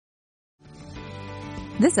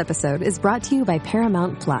This episode is brought to you by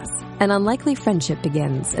Paramount Plus. An unlikely friendship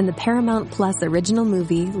begins in the Paramount Plus original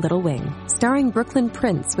movie Little Wing, starring Brooklyn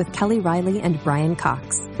Prince with Kelly Riley and Brian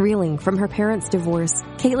Cox. Reeling from her parents' divorce,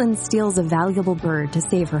 Caitlin steals a valuable bird to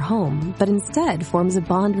save her home, but instead forms a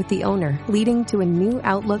bond with the owner, leading to a new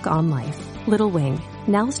outlook on life. Little Wing,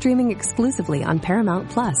 now streaming exclusively on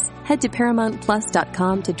Paramount Plus. Head to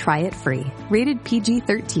ParamountPlus.com to try it free. Rated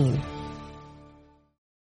PG-13.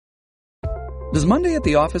 Does Monday at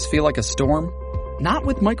the office feel like a storm? Not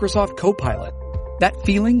with Microsoft Copilot. That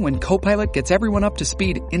feeling when Copilot gets everyone up to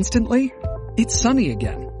speed instantly? It's sunny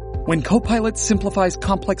again. When Copilot simplifies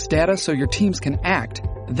complex data so your teams can act,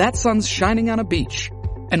 that sun's shining on a beach.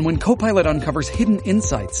 And when Copilot uncovers hidden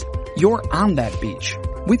insights, you're on that beach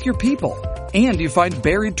with your people, and you find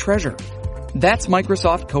buried treasure. That's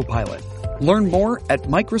Microsoft Copilot. Learn more at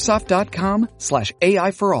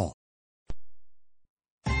Microsoft.com/AI for all.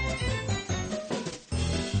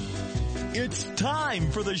 It's time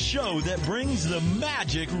for the show that brings the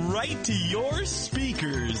magic right to your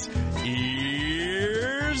speakers.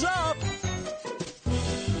 Ears up!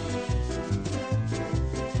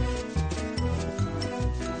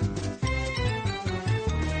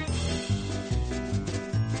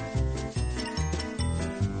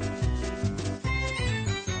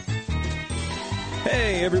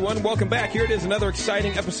 Hey everyone, welcome back. Here it is, another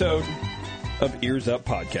exciting episode of Ears Up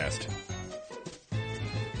Podcast.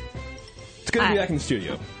 It's good to be back in the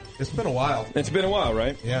studio. It's been a while. It's been a while,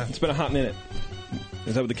 right? Yeah. It's been a hot minute.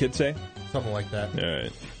 Is that what the kids say? Something like that. All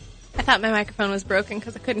right. I thought my microphone was broken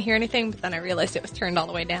because I couldn't hear anything, but then I realized it was turned all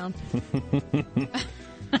the way down.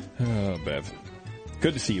 Oh, Bev.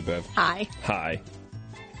 Good to see you, Bev. Hi. Hi.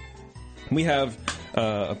 We have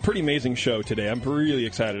a pretty amazing show today. I'm really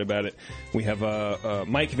excited about it. We have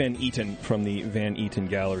Mike Van Eaton from the Van Eaton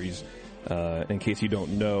Galleries. In case you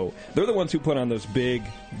don't know, they're the ones who put on those big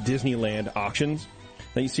Disneyland auctions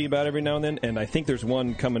that you see about every now and then. And I think there's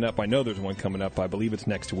one coming up. I know there's one coming up. I believe it's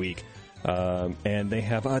next week. And they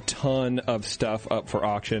have a ton of stuff up for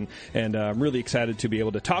auction. And I'm really excited to be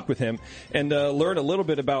able to talk with him and learn a little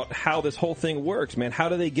bit about how this whole thing works, man. How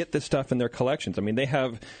do they get this stuff in their collections? I mean, they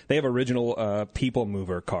have original People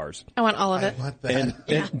Mover cars. I want all of it. I want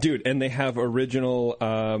that. And they have original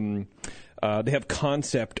they have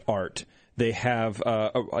concept art. They have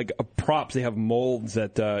props. They have molds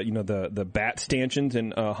that the bat stanchions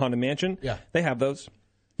in Haunted Mansion. Yeah, they have those.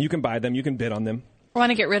 You can buy them. You can bid on them. I want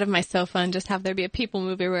to get rid of my sofa and just have there be a People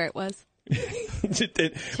Mover where it was.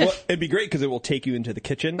 It'd be great because it will take you into the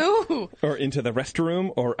kitchen. Ooh. Or into the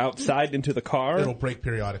restroom or outside into the car. It'll break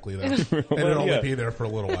periodically, though. And it'll only be there for a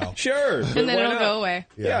little while. Sure. And then it'll go away.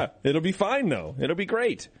 Yeah. It'll be fine, though. It'll be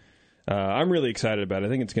great. I'm really excited about it. I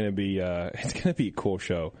think it's going to be a cool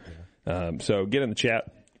show. So get in the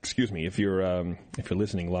chat. Excuse me, if you're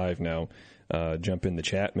listening live now, jump in the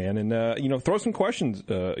chat, man, and throw some questions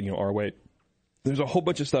our way. There's a whole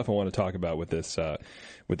bunch of stuff I want to talk about with this guy.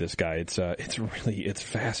 It's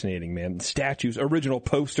fascinating, man. Statues, original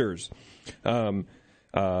posters. One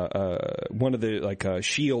of the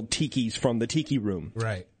shield tikis from the Tiki Room.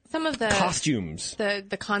 Right. Some of the costumes.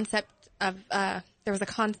 The concept of there was I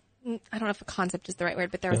don't know if a concept is the right word,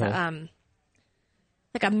 but there was a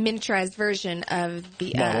miniaturized version of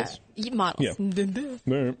the models.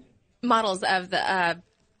 Yeah. Models of the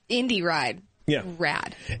Indy ride. Yeah.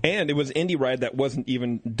 Rad. And it was Indy ride that wasn't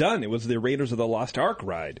even done. It was the Raiders of the Lost Ark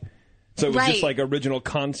ride. So it was just like original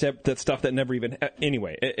concept, that stuff that never even...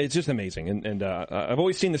 Anyway, it's just amazing. And I've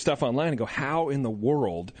always seen this stuff online and go, how in the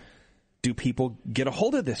world do people get a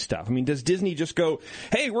hold of this stuff? I mean, does Disney just go,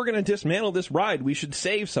 hey, we're going to dismantle this ride. We should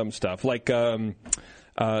save some stuff, like some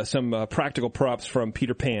practical props from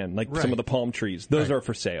Peter Pan, like some of the palm trees. Those are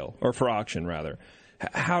for sale, or for auction, rather.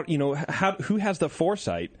 Who has the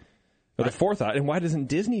foresight or the forethought, and why doesn't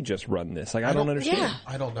Disney just run this? Like, I don't understand. Yeah.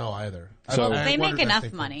 I don't know either. So they make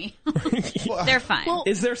enough money. They're fine. Well,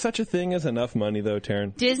 is there such a thing as enough money, though,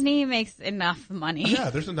 Taryn? Disney makes enough money.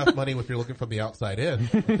 Yeah, there's enough money if you're looking from the outside in.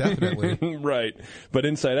 Definitely. Right. But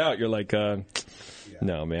inside out, you're like, no,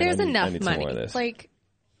 man. There's enough I need money. Some more of this. Like,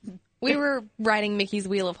 we were riding Mickey's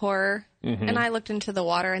Wheel of Horror, and I looked into the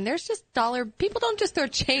water, and there's just people don't just throw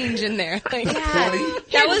change in there. Like,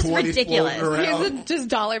 that was ridiculous. Here's just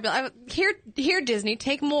dollar bill. Here, Disney,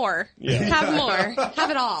 take more. Yeah. Have more.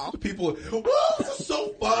 Have it all. People, whoa, this is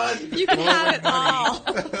so fun. You can have it all.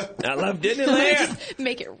 I love Disneyland. Just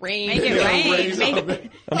make it rain. Make it rain.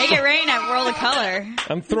 Make it rain at World of Color.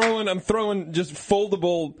 I'm throwing just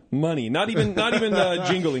foldable money. Not even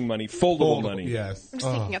jingling money. Foldable money. Yes. I'm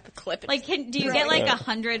just picking up a clip. Like, do you get like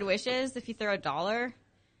 100 wishes if you throw $1?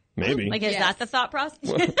 Maybe. Like, is that the thought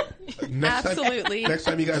process? Absolutely. Next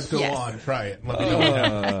time you guys go Yes. on, try it. Let me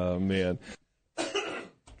know. Oh man.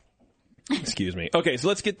 Excuse me. Okay, so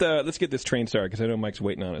let's get this train started because I know Mike's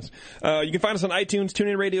waiting on us. You can find us on iTunes,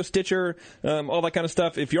 TuneIn Radio, Stitcher, all that kind of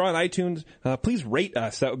stuff. If you're on iTunes, please rate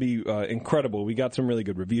us. That would be incredible. We got some really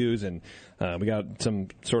good reviews and we got some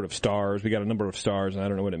sort of stars. We got a number of stars, and I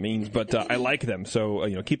don't know what it means, but I like them. So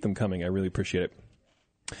keep them coming. I really appreciate it.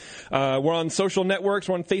 We're on social networks.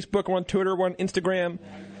 We're on Facebook. We're on Twitter. We're on Instagram.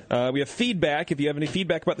 We have feedback. If you have any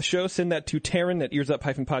feedback about the show, send that to Taryn at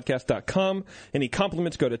earsup-podcast.com. Any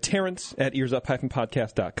compliments, go to Terrence at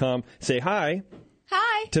earsup-podcast.com. Say hi.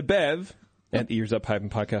 Hi. To Bev at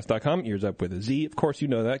earsup-podcast.com. Ears up with a Z. Of course, you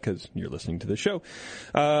know that because you're listening to the show.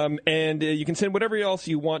 And you can send whatever else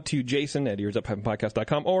you want to Jason at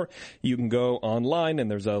earsup-podcast.com, or you can go online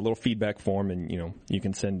and there's a little feedback form, and you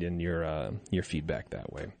can send in your feedback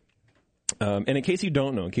that way. And in case you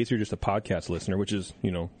don't know, in case you're just a podcast listener, which is,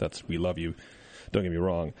 we love you. Don't get me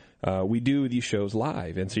wrong. We do these shows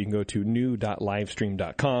live, and so you can go to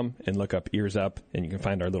new.livestream.com and look up Ears Up, and you can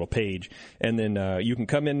find our little page. And then you can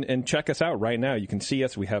come in and check us out right now. You can see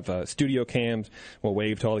us. We have studio cams. We'll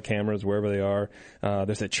wave to all the cameras wherever they are.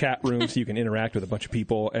 There's a chat room so you can interact with a bunch of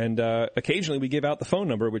people. And occasionally we give out the phone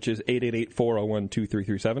number, which is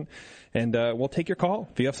 888-401-2337. And we'll take your call.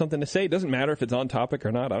 If you have something to say, it doesn't matter if it's on topic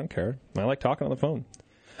or not. I don't care. I like talking on the phone.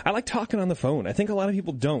 I like talking on the phone. I think a lot of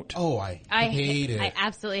people don't. Oh, I hate it. I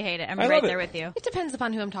absolutely hate it. I'm I right love there it. with you. It depends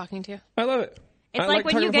upon who I'm talking to. I love it. It's I like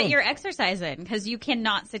when talking you on the get phone. your exercise in, because you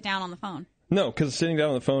cannot sit down on the phone. No, because sitting down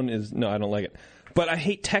on the phone no, I don't like it. But I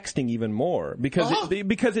hate texting even more because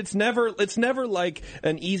because it's never like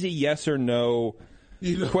an easy yes or no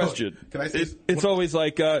question. Can I say it's always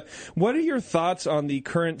like, what are your thoughts on the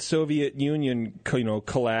current Soviet Union,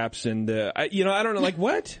 collapse? And I don't know, like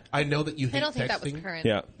what? I know that you hate I don't think texting. that was current.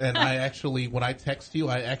 Yeah. And I actually, when I text you,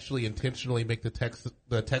 I actually intentionally make the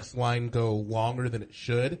text line go longer than it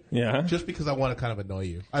should. Yeah. Just because I want to kind of annoy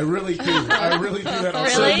you. I really do. I really do that. On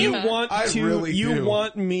Really? So purpose. you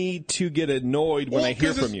want me to get annoyed when I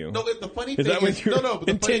hear from you? No, the funny Is thing that what is, you're, but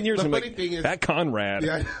in 10 years, the I'm funny like, thing is, that Conrad.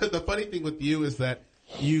 yeah, the funny thing with you is that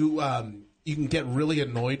you can get really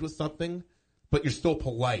annoyed with something, but you're still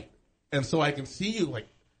polite. And so I can see you like,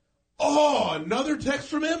 oh, another text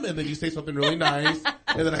from him? And then you say something really nice.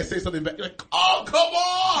 And then I say something back. You're like, oh, come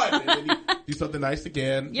on! And then you do something nice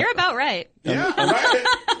again. You're about right. Yeah, right?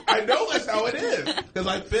 I know that's how it is. Because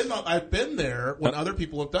I've been there when other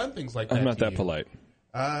people have done things like that. I'm not to that you. polite.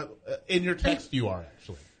 In your text, you are,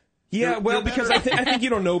 actually. Yeah, You're because better. I think you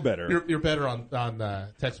don't know better. You're better on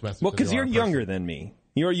text messages. Well, because than you you're are in younger person. than me.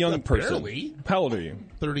 You're a young Not person. barely. How old are you?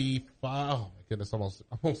 35. Oh, my goodness, almost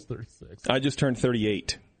 36. I just turned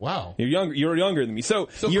 38. Wow. You're younger than me. So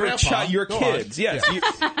you're Grandpa, you're go kids. on. Yes.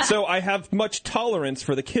 So I have much tolerance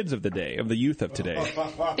for the kids of the day, of the youth of today.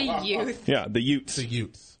 The youth. Yeah, the Utes. The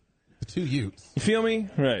Utes. The two Utes. You feel me?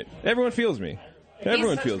 Right. Everyone feels me. Everyone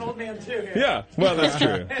He's such feels an old me. man too. Yeah. Well, that's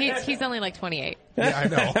true. He's only like 28. Yeah, I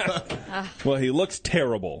know. Well, he looks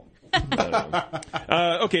terrible.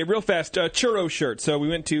 Okay, real fast. Churro shirt. So we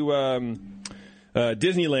went to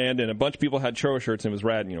Disneyland, and a bunch of people had churro shirts, and it was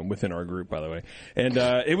rad, within our group, by the way. And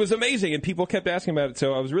it was amazing, and people kept asking about it.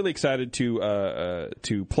 So I was really excited to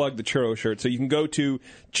plug the churro shirt. So you can go to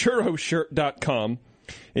churroshirt.com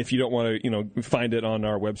if you don't want to, find it on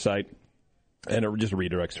our website. And it just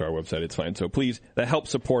redirects to our website. It's fine. So please, that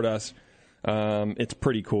helps support us. It's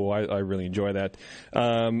pretty cool. I really enjoy that.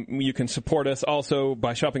 You can support us also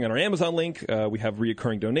by shopping on our Amazon link. We have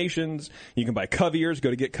reoccurring donations. You can buy Coviers.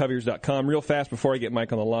 Go to getcoviers.com. Real fast before I get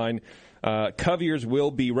Mike on the line. Coviers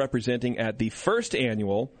will be representing at the first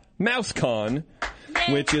annual MouseCon,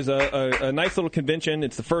 which is a nice little convention.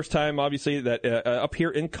 It's the first time, obviously, that up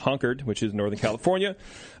here in Concord, which is Northern California,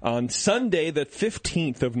 on Sunday, the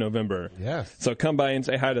 15th of November. Yes. So come by and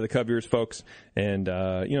say hi to the Coviers folks and,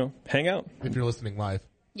 hang out. If you're listening live.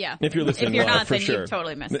 Yeah. If you're listening if you're live, not, for then sure. you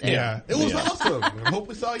totally missed it. Yeah. It was awesome. I hope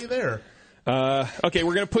we saw you there. Okay,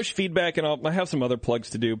 we're going to push feedback, and I have some other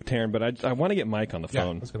plugs to do, Taryn, but I want to get Mike on the Yeah,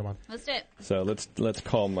 phone. let's get him on. Let's do it. So let's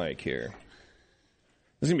call Mike here.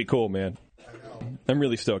 This is going to be cool, man. I'm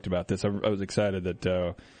really stoked about this. I was excited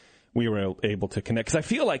that we were able to connect, because I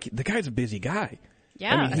feel like the guy's a busy guy.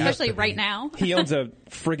 Yeah, I mean, especially right now. He owns a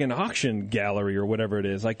friggin' auction gallery or whatever it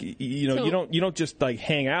is. Like, you don't just like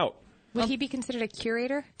hang out. Would he be considered a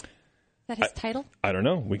curator? Is that his title? I don't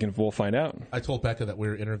know. We'll find out. I told Becca that we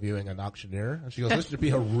were interviewing an auctioneer, and she goes, "This should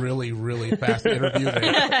be a really, really fast interview."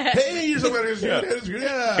 Hey, you're somebody who's Got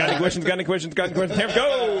any questions? Taryn,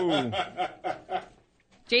 go!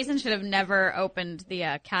 Jason should have never opened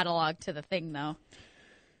the catalog to the thing, though.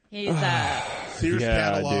 He's Sears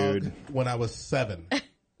Yeah, catalog dude. when I was 7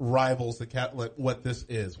 rivals like what this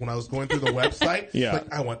is. When I was going through the website, Yeah.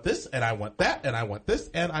 like, I want this and I want that and I want this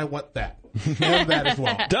and I want that. And that as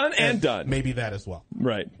well. Done and done. Maybe that as well.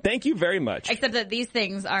 Right. Thank you very much. except that these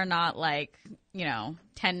things are not like,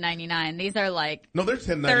 $10.99. These are like No, they're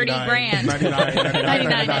 $10.99. 30 grand.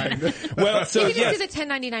 $99. Well, so You can yes. just do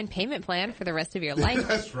the $10.99 payment plan for the rest of your life.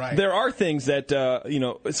 That's right. There are things that,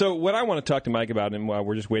 so what I want to talk to Mike about, and while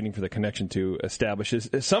we're just waiting for the connection to establish, is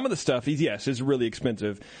some of the stuff, is really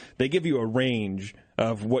expensive. They give you a range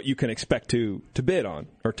of what you can expect to bid on,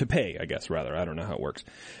 or to pay, I guess, rather. I don't know how it works.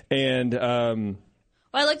 And, Well,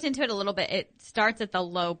 I looked into it a little bit. It starts at the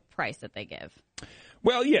low price that they give.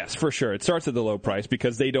 well, yes, for sure. It starts at the low price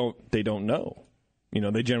because they don't know.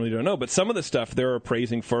 They generally don't know. But some of the stuff they're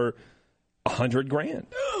appraising for $100,000.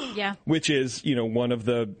 Yeah. Which is, one of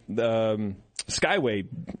the Skyway,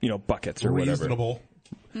 buckets or whatever. Reasonable.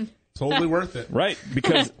 Totally worth it. Right,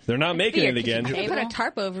 because they're not making it again. You put a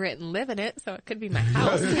tarp over it and live in it, so it could be my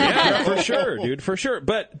house. Yeah, for sure, dude, for sure.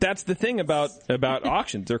 But that's the thing about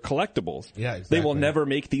auctions. They're collectibles. Yeah, exactly. They will never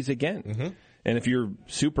make these again. Mm-hmm. And if you're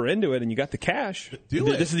super into it and you got the cash,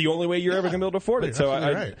 this is the only way you're ever going to be able to afford it. So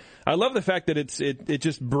I love the fact that it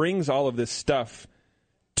just brings all of this stuff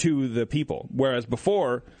to the people. Whereas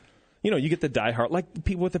before, you get the diehard, like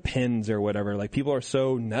people with the pins or whatever. Like people are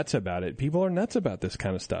so nuts about it. People are nuts about this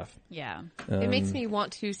kind of stuff. Yeah. It makes me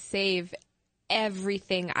want to save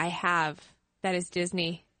everything I have that is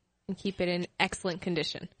Disney and keep it in excellent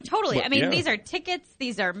condition. Totally. But, I mean, yeah. these are tickets,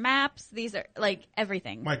 these are maps, these are like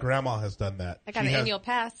everything. My grandma has done that. I got an annual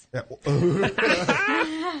pass. Yeah.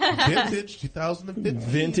 Vintage 2015.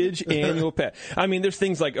 Vintage annual pass. I mean, there's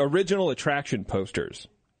things like original attraction posters.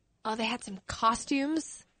 Oh, they had some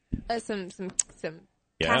costumes, some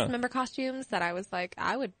Yeah. cast member costumes that I was like,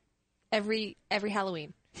 I would every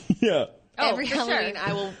Halloween. Yeah. Every for Halloween, sure.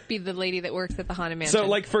 I will be the lady that works at the Haunted Mansion. So,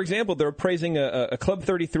 like, for example, they're appraising a Club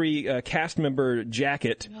 33 cast member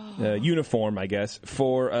jacket, uniform, I guess,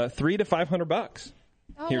 for $300 to $500.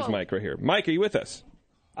 Oh. Here's Mike right here. Mike, are you with us?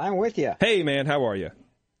 I'm with you. Hey, man, how are you?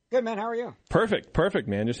 Good, man. How are you? Perfect,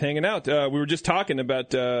 man. Just hanging out. We were just talking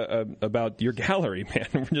about your gallery, man.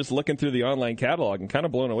 We're just looking through the online catalog and kind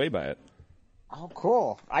of blown away by it. Oh,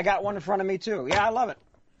 cool. I got one in front of me, too. Yeah, I love it.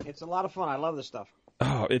 It's a lot of fun. I love this stuff.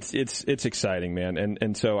 Oh, it's exciting, man.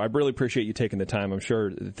 And so I really appreciate you taking the time. I'm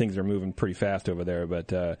sure things are moving pretty fast over there,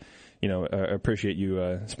 but, I appreciate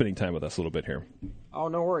you spending time with us a little bit here. Oh,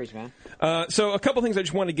 no worries, man. So a couple things I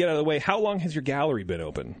just wanted to get out of the way. How long has your gallery been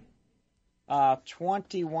open?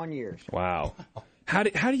 21 years. Wow. How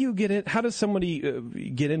do you get in? How does somebody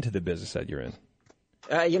get into the business that you're in?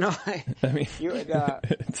 I mean,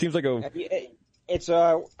 it seems like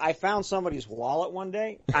I found somebody's wallet one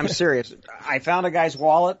day. I'm serious. I found a guy's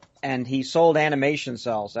wallet, and he sold animation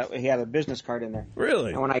cells. He had a business card in there.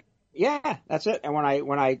 Really? And yeah, that's it. And when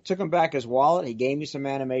I took him back his wallet, he gave me some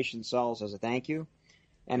animation cells as a thank you.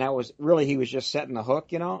 And that was really, he was just setting the hook,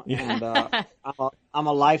 Yeah. And I'm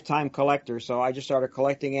a lifetime collector, so I just started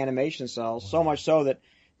collecting animation cells. So much so that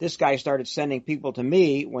this guy started sending people to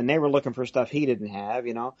me when they were looking for stuff he didn't have,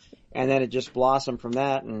 And then it just blossomed from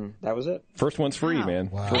that, and that was it. First one's free, Wow. man.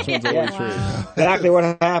 Wow. First one's always free. Exactly what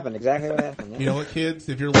happened. Yeah. You know what, kids?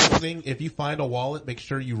 If you're listening, if you find a wallet, make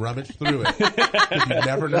sure you rummage through it. 'Cause you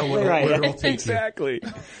never know where it'll take Exactly.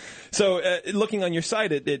 So, looking on your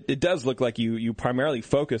site, it does look like you primarily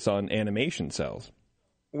focus on animation cells.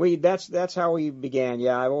 That's how we began.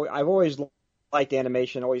 Yeah, I've always liked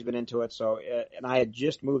animation, always been into it. So, and I had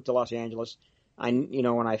just moved to Los Angeles.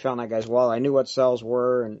 When I found that guy's wallet, I knew what cells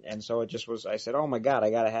were, and so it just was. I said, "Oh my God,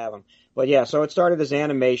 I got to have them." But yeah, so it started as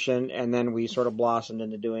animation, and then we sort of blossomed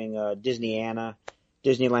into doing Disneyland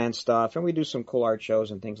stuff, and we do some cool art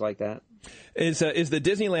shows and things like that. Is the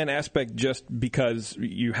Disneyland aspect just because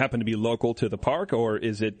you happen to be local to the park, or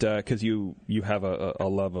is it because you have a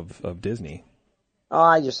love of Disney? Oh,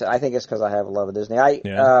 I think it's because I have a love of Disney.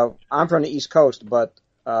 I'm from the East Coast, but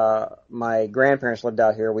my grandparents lived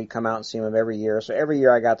out here. We come out and see them every year. So every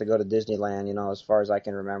year I got to go to Disneyland, as far as I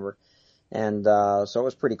can remember. And so it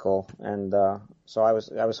was pretty cool. And so I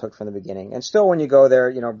was hooked from the beginning. And still when you go there,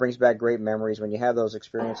 it brings back great memories. When you have those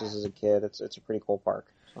experiences as a kid, it's a pretty cool park.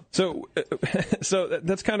 So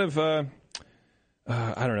that's kind of I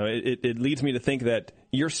don't know. It leads me to think that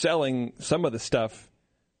you're selling some of the stuff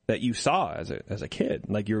that you saw as a kid.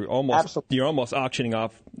 Like you're almost auctioning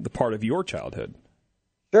off the part of your childhood.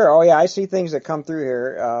 Sure. Oh yeah, I see things that come through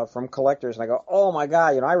here from collectors, and I go, "Oh my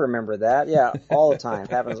God, I remember that." Yeah, all the time.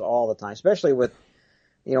 It happens all the time, especially with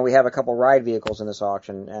we have a couple ride vehicles in this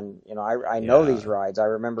auction, and I know these rides. I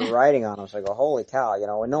remember riding on them, so I go, holy cow!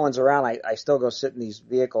 When no one's around, I still go sit in these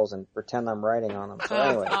vehicles and pretend I'm riding on them. So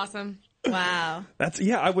anyway, that's awesome. Wow. I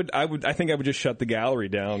think I would just shut the gallery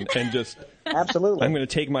down and just. Absolutely. I'm going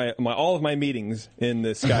to take all of my meetings in the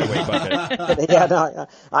Skyway bucket.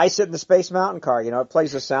 I sit in the Space Mountain car. It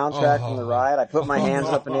plays the soundtrack from the ride. I put my hands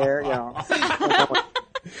up in the air.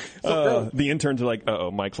 The interns are like,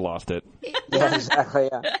 "Uh-oh, Mike's lost it." Yeah, exactly.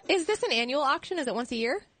 Yeah. Is this an annual auction? Is it once a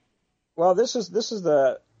year? Well, this is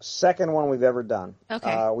the second one we've ever done.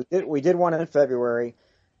 Okay. We did one in February.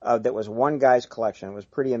 That was one guy's collection. It was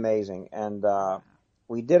pretty amazing, and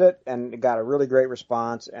we did it, and it got a really great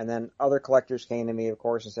response. And then other collectors came to me, of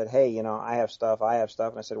course, and said, "Hey, I have stuff. And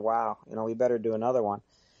I said, "Wow, we better do another one."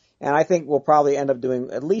 And I think we'll probably end up doing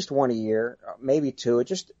at least one a year, maybe two. It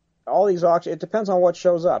just all these auctions. It depends on what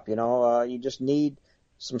shows up. You just need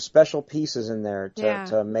some special pieces in there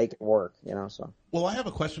to make it work. So. Well, I have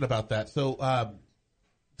a question about that. So.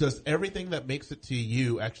 Does everything that makes it to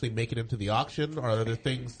you actually make it into the auction, or are there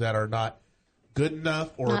things that are not good enough,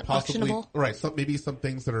 or not possibly auctionable? Right? Maybe some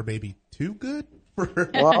things that are maybe too good for.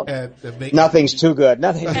 Well, and nothing's too good.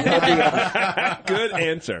 Nothing's too good. Good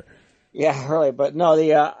answer. Yeah, really. But no,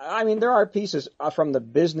 there are pieces from the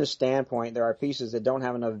business standpoint. There are pieces that don't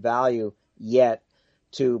have enough value yet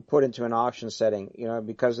to put into an auction setting.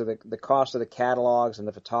 Because of the cost of the catalogs and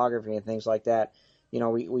the photography and things like that.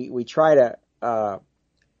 We try to.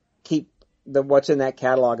 Keep what's in that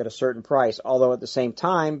catalog at a certain price. Although at the same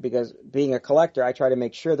time, because being a collector, I try to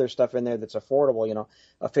make sure there's stuff in there that's affordable.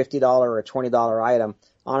 A $50 or a $20 item.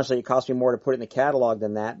 Honestly, it costs me more to put it in the catalog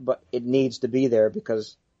than that, but it needs to be there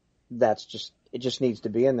because it just needs to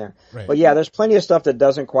be in there. Right. But yeah, there's plenty of stuff that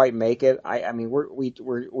doesn't quite make it.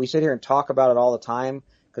 We sit here and talk about it all the time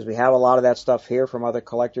because we have a lot of that stuff here from other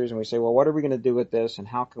collectors, and we say, well, what are we going to do with this, and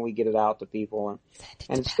how can we get it out to people?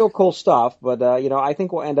 And it's still cool stuff, but I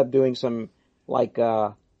think we'll end up doing some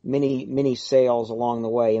mini sales along the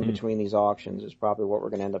way in between these auctions is probably what we're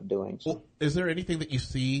going to end up doing. So. Well, is there anything that you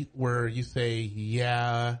see where you say,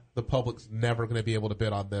 yeah, the public's never going to be able to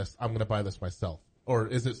bid on this, I'm going to buy this myself? Or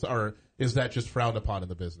is that just frowned upon in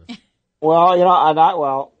the business? Well,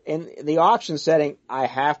 in the auction setting, I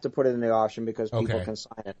have to put it in the auction because people can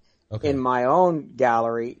sign it. Okay. In my own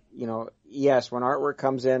gallery, yes, when artwork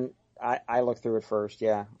comes in, I look through it first,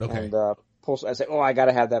 yeah. Okay. And I say, I got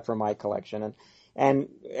to have that for my collection. And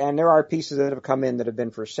there are pieces that have come in that have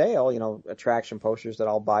been for sale, attraction posters that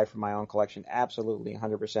I'll buy for my own collection. Absolutely,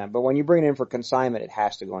 100%. But when you bring it in for consignment, it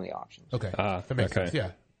has to go in the auction. Okay. That makes sense,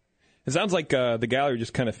 yeah. It sounds like the gallery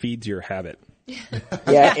just kind of feeds your habit.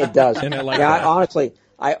 Yeah, it does. And I like that. Honestly,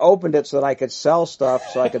 I opened it so that I could sell stuff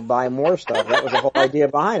so I could buy more stuff. That was the whole idea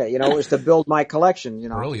behind it. It was to build my collection,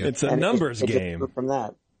 Brilliant. It's a numbers game. From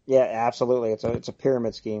that. Yeah, absolutely. It's a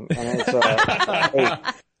pyramid scheme. And it's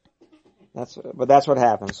that's what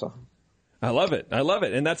happens, so. I love it.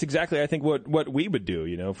 And that's exactly, I think, what we would do,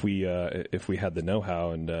 if we had the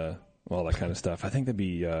know-how and all that kind of stuff. I think that'd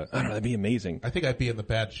be, that'd be amazing. I think I'd be in the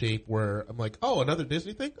bad shape where I'm like, another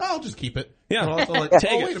Disney thing? I'll just keep it. Yeah. And also like,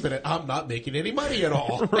 wait a minute, I'm not making any money at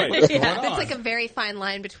all. Right. It's like a very fine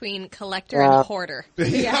line between collector and hoarder.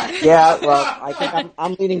 Yeah, well, I think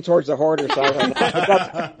I'm leaning towards the hoarder side right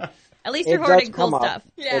now. At least you're hoarding cool stuff.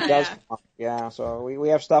 Yeah. It does come up. Yeah, so we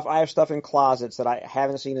have stuff. I have stuff in closets that I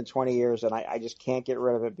haven't seen in 20 years, and I just can't get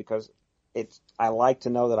rid of it because I like to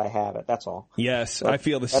know that I have it. That's all. Yes, so I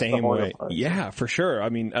feel the same way. Yeah, for sure. I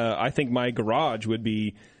mean, I think my garage would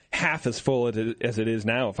be half as full as it is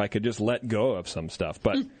now if I could just let go of some stuff.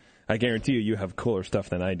 But I guarantee you have cooler stuff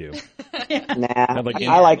than I do. Nah,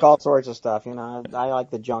 I like all sorts of stuff. I like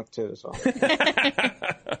the junk too. So.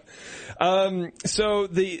 So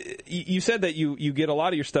you said that you get a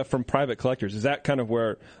lot of your stuff from private collectors. Is that kind of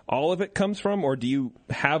where all of it comes from, or do you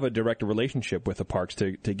have a direct relationship with the parks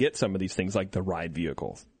to get some of these things like the ride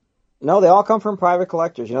vehicles? No, they all come from private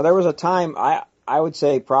collectors. There was a time I would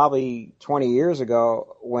say probably 20 years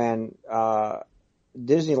ago when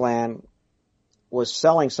Disneyland was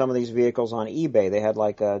selling some of these vehicles on eBay. They had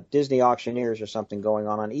like a Disney Auctioneers or something going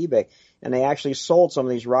on eBay, and they actually sold some of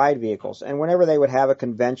these ride vehicles. And whenever they would have a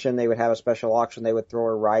convention, they would have a special auction, they would throw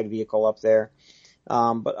a ride vehicle up there.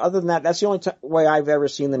 But other than that, that's the only way I've ever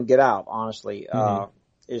seen them get out, honestly,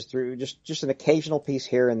 is through just an occasional piece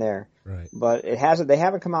here and there. Right. But they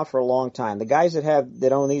haven't come out for a long time. The guys that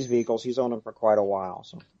own these vehicles, he's owned them for quite a while.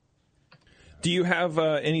 So, do you have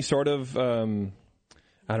any sort of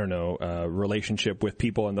relationship with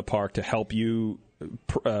people in the park to help you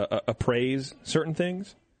appraise certain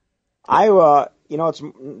things? It's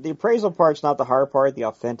the appraisal part's not the hard part. The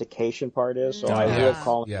authentication part is. So I will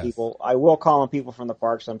call people. I will call on people from the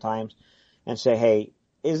park sometimes and say, hey,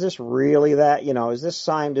 is this really that?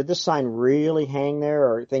 Did this sign really hang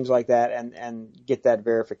there, or things like that, and get that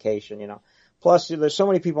verification. Plus, there's so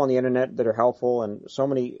many people on the internet that are helpful, and so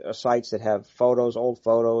many sites that have old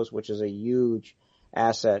photos, which is a huge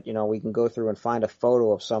asset. We can go through and find a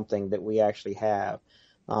photo of something that we actually have.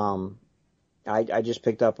 I just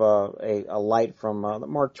picked up a light from the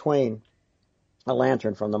Mark Twain, a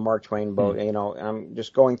lantern from the Mark Twain boat. And I'm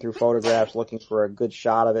just going through photographs looking for a good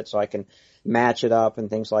shot of it so I can match it up and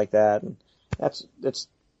things like that. And that's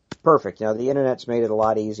perfect. The internet's made it a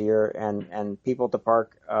lot easier, and people at the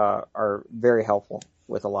park are very helpful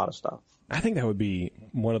with a lot of stuff. I think that would be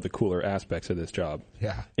one of the cooler aspects of this job.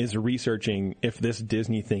 Yeah. Is researching if this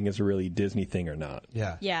Disney thing is a really Disney thing or not.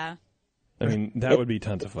 Yeah. Yeah. I mean, that would be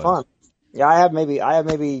tons of fun. Yeah, I have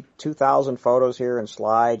maybe 2,000 photos here and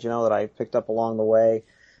slides, that I picked up along the way,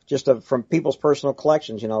 just from people's personal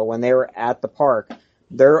collections, when they were at the park,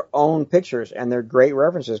 their own pictures, and they're great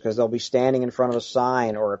references because they'll be standing in front of a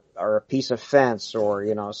sign or a piece of fence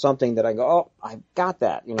or, something that I go, oh, I've got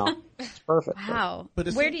that, it's perfect. Wow.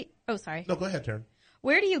 But sorry. No, go ahead, Taryn.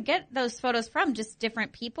 Where do you get those photos from? Just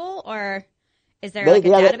different people, or is there a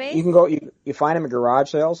database? You can go, you find them at garage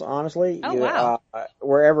sales, honestly. Oh, wow.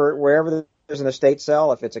 Wherever there's an estate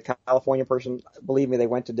sale, if it's a California person, believe me, they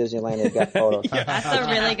went to Disneyland and they got photos. That's a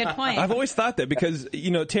really good point. I've always thought that because,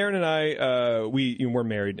 Taryn and I, we're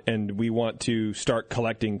married and we want to start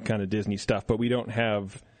collecting kind of Disney stuff, but we don't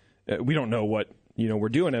know what, we're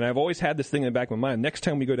doing. And I've always had this thing in the back of my mind. Next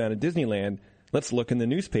time we go down to Disneyland, let's look in the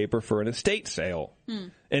newspaper for an estate sale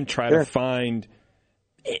and try to find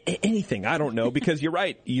anything. I don't know, because you're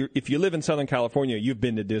right. If you live in Southern California, you've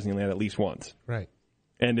been to Disneyland at least once. Right.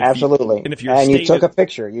 And absolutely. You took a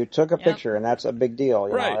picture. You took a picture, and that's a big deal.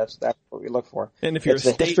 Right. That's what we look for. And if you're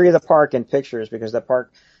the history of the park in pictures, because the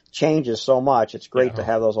park changes so much, it's great to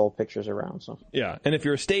have those old pictures around. So. Yeah, and if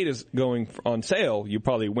your estate is going on sale, you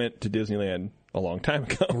probably went to Disneyland a long time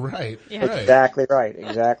ago. Right. Yeah. Right. Exactly right.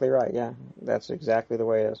 Exactly right. Yeah, that's exactly the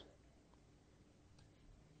way it is.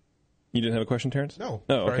 You didn't have a question, Terrence? No.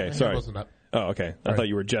 Oh, okay. Sorry. Wasn't up. Oh, okay. I thought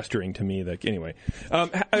you were gesturing to me. Anyway,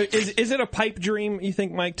 is it a pipe dream, you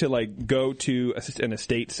think, Mike, to go to an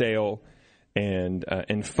estate sale and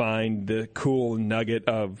find the cool nugget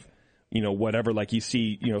of whatever, like you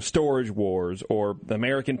see, Storage Wars or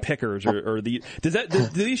American Pickers or do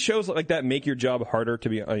these shows like that make your job harder, to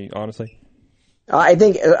be honestly? I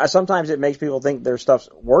think sometimes it makes people think their stuff's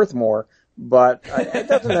worth more, but it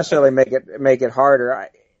doesn't necessarily make it harder.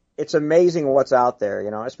 It's amazing what's out there,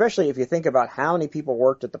 especially if you think about how many people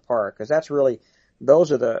worked at the park, because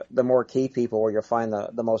those are the more key people where you'll find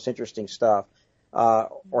the most interesting stuff,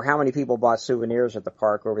 or how many people bought souvenirs at the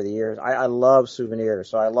park over the years. I love souvenirs,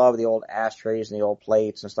 so I love the old ashtrays and the old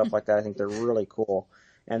plates and stuff like that. I think they're really cool.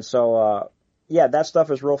 And so, that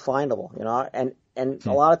stuff is real findable, and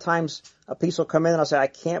a lot of times a piece will come in and I'll say, I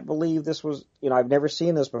can't believe this was, I've never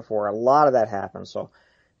seen this before. A lot of that happens. So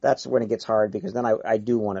that's when it gets hard, because then I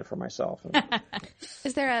do want it for myself.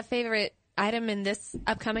 Is there a favorite item in this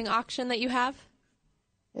upcoming auction that you have?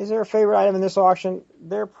 Is there a favorite item in this auction?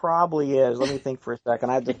 There probably is. Let me think for a second.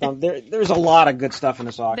 I have to thumb. There's a lot of good stuff in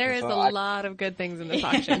this auction. There is lot of good things in this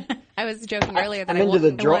auction. I was joking earlier that I'm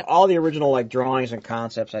into all the original drawings and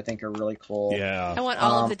concepts. I think are really cool. Yeah, I want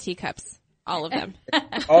all of the teacups. All of them.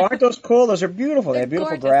 Oh, aren't those cool? Those are beautiful. They have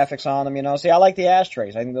beautiful graphics on them, See, I like the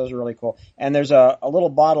ashtrays. I think those are really cool. And there's a little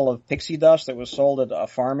bottle of pixie dust that was sold at a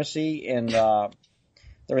pharmacy in,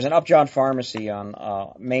 there was an Upjohn pharmacy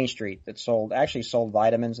on, Main Street that sold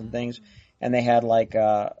vitamins and things. And they had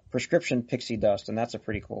prescription pixie dust, and that's a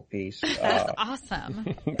pretty cool piece. That's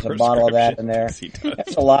awesome. There's a bottle of that in there.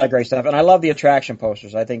 That's a lot of great stuff. And I love the attraction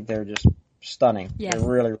posters. I think they're just stunning. Yes. They're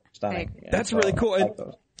really, really stunning. Right. That's really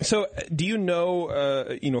cool. So, do you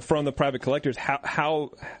know, from the private collectors, how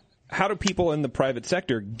do people in the private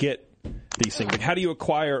sector get these things? Like, how do you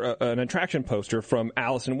acquire an attraction poster from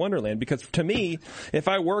Alice in Wonderland? Because to me, if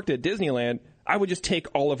I worked at Disneyland, I would just take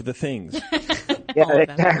all of the things. Yeah,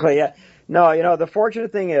 exactly. Yeah. No, the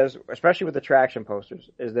fortunate thing is, especially with attraction posters,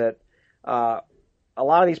 is that a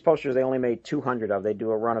lot of these posters they only made 200 of. They do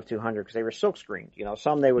a run of 200 because they were silk screened.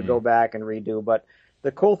 Some they would go back and redo, but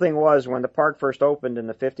the cool thing was when the park first opened in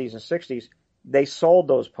the 50s and 60s, they sold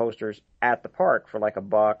those posters at the park for like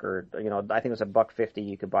 $1 or, I think it was $1.50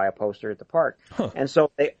 you could buy a poster at the park. Huh. And so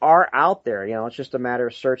they are out there, it's just a matter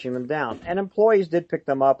of searching them down. And employees did pick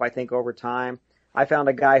them up, I think, over time. I found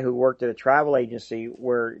a guy who worked at a travel agency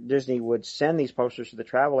where Disney would send these posters to the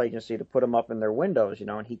travel agency to put them up in their windows,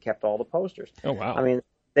 and he kept all the posters. Oh, wow. I mean,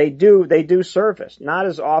 they do surface, not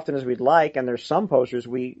as often as we'd like, and there's some posters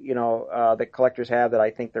that collectors have that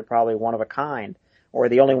I think they're probably one of a kind, or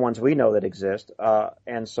the only ones we know that exist.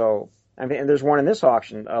 And there's one in this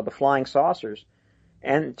auction, the Flying Saucers,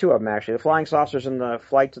 and two of them actually. The Flying Saucers and the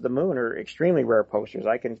Flight to the Moon are extremely rare posters.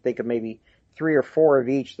 I can think of maybe 3 or 4 of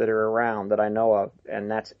each that are around that I know of, and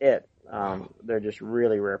that's it. They're just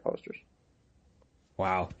really rare posters.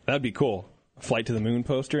 Wow, that'd be cool. Flight to the Moon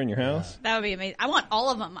poster in your house? That would be amazing. I want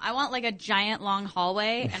all of them. I want like a giant long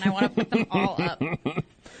hallway, and I want to put them all up.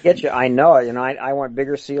 Get you? I know it. I want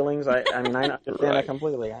bigger ceilings. I understand that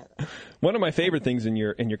completely. One of my favorite things in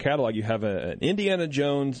your catalog, you have an Indiana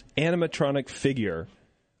Jones animatronic figure,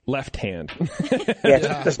 left hand.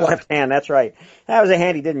 Yeah, just left hand. That's right. That was a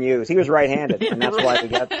hand he didn't use. He was right-handed, and that's why we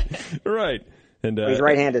got. Right. And he's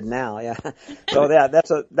right-handed now. Yeah. So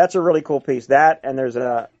that's a really cool piece. That, and there's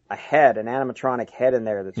a head, an animatronic head in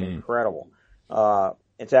there that's incredible.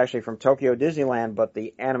 It's actually from Tokyo Disneyland, but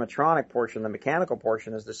the animatronic portion, the mechanical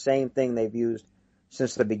portion, is the same thing they've used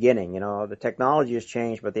since the beginning. The technology has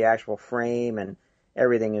changed, but the actual frame and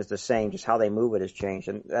everything is the same. Just how they move it has changed,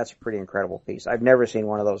 and that's a pretty incredible piece. I've never seen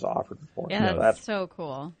one of those offered before. Yeah, that's so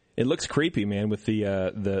cool. It looks creepy, man, with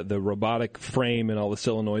the robotic frame and all the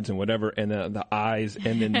solenoids and whatever, and the eyes,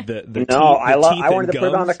 and then the no, teeth. I and wanted to put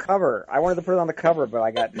it on the cover. But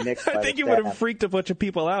I got nixed. I think you would have freaked a bunch of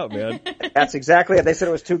people out, man. That's exactly it. They said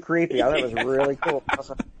it was too creepy. I thought it was really cool.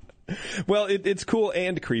 Well, it's cool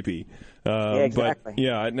and creepy. Yeah, exactly.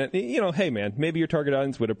 But hey, man, maybe your target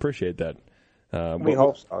audience would appreciate that. We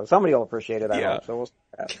hope so. Somebody will appreciate it. I hope so. We'll see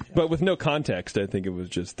that. But with no context, I think it was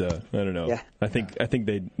just I don't know. Yeah. I think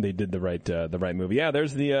they did the right movie. Yeah,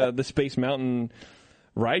 there's the Space Mountain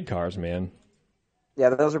ride cars, man.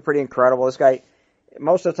 Yeah, those are pretty incredible. This guy,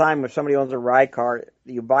 most of the time, if somebody owns a ride car,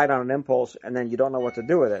 you buy it on an impulse, and then you don't know what to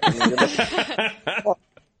do with it. Well,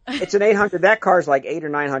 it's an 800. That car's like 800 or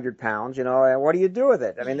 900 pounds, and what do you do with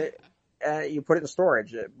it? I mean, you put it in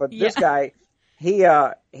storage. But this guy.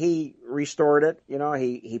 He restored it.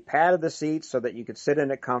 He padded the seats so that you could sit in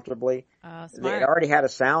it comfortably. Smart. It already had a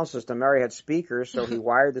sound system. It already had speakers, so he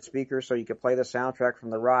wired the speakers so you could play the soundtrack from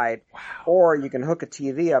the ride. Wow. Or you can hook a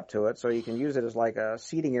TV up to it so you can use it as like a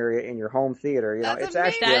seating area in your home theater. That's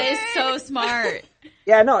actually that is so smart.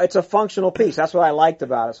 Yeah, no, it's a functional piece. That's what I liked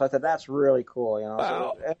about it. So I thought that's really cool.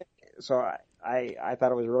 Wow. So I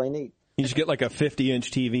thought it was really neat. You should get like a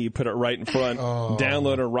 50-inch TV, put it right in front,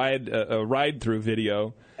 download a ride-through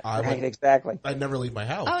video. Right, exactly. I'd never leave my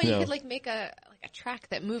house. Oh, you could make a track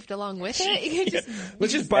that moved along with it. You could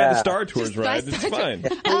Let's just buy the Star Tours ride. It's fine.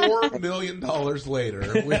 $4 million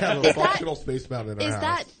later, we have a functional Space Mountain in our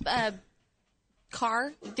house. Is that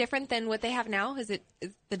car different than what they have now? Is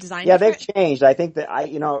the design? Yeah, different? they've changed. I think that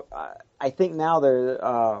I think now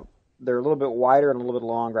they're a little bit wider and a little bit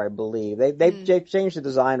longer, I believe. They've changed the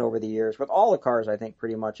design over the years. With all the cars, I think,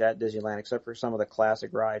 pretty much at Disneyland, except for some of the classic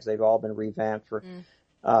rides. They've all been revamped for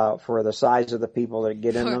the size of the people that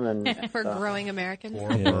get in them. And for growing Americans.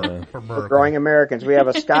 For growing Americans. We have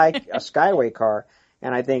a Skyway car,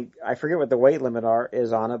 and I forget what the weight limit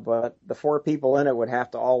is on it, but the 4 people in it would have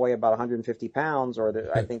to all weigh about 150 pounds,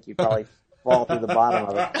 or I think you'd probably fall through the bottom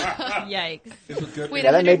of it. Yikes. Wait,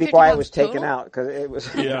 that may be why it was taken total? out, because it was.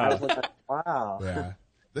 Yeah. Wow. Yeah.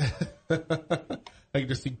 I can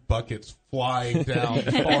just see buckets flying down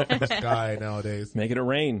far from the sky nowadays. Make it a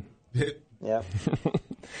rain. Yeah.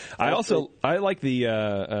 I like the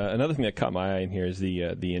another thing that caught my eye in here is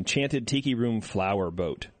the Enchanted Tiki Room flower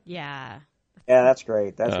boat. Yeah. Yeah, that's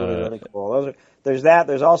great. That's really cool. There's that.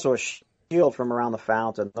 There's also a shield from around the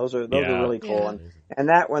fountain. Those are really cool. Yeah. And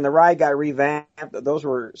that when the ride got revamped, those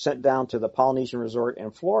were sent down to the Polynesian Resort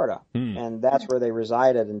in Florida, and that's where they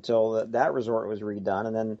resided until that resort was redone,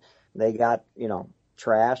 and then they got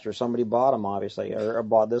trashed, or somebody bought them, obviously, or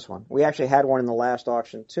bought this one. We actually had one in the last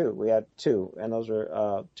auction too. We had 2, and those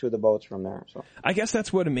are 2 of the boats from there. So I guess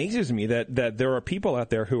that's what amazes me, that there are people out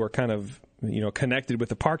there who are kind of connected with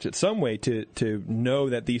the parks in some way to know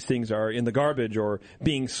that these things are in the garbage or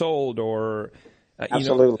being sold or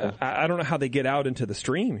absolutely. I don't know how they get out into the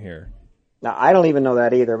stream here. Now, I don't even know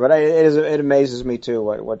that either, but it amazes me too.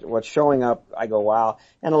 What's showing up, I go, wow.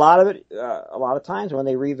 And a lot of times when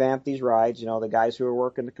they revamp these rides, the guys who are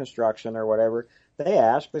working the construction or whatever,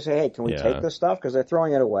 they say, hey, can we take this stuff? Because they're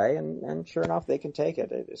throwing it away, and sure enough, they can take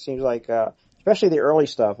it. It seems like, especially the early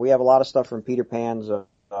stuff. We have a lot of stuff from Peter Pan's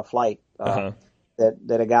flight. That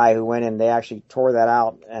a guy who went in, they actually tore that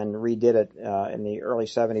out and redid it in the early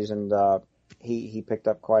 70s, and he picked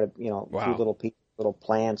up quite a few little pieces little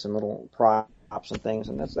plants and little props and things,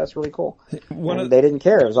 and that's really cool. They didn't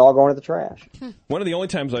care; it was all going to the trash. One of the only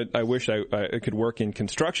times I wish I could work in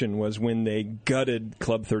construction was when they gutted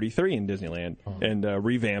Club 33 in Disneyland and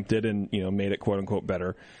revamped it and made it quote unquote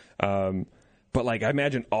better. But like I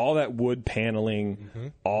imagine all that wood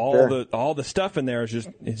paneling, all the stuff in there is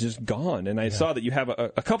just gone. And I saw that you have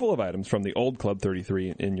a couple of items from the old Club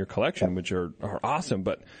 33 in your collection, which are awesome.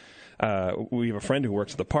 But we have a friend who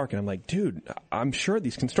works at the park, and I'm like, dude, I'm sure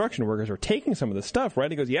these construction workers are taking some of the stuff, right?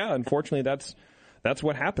 He goes, yeah, unfortunately, that's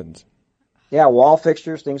what happens. Yeah, wall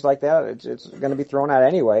fixtures, things like that. It's going to be thrown out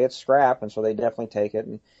anyway. It's scrap, and so they definitely take it.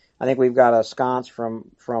 And I think we've got a sconce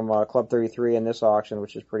from Club 33 in this auction,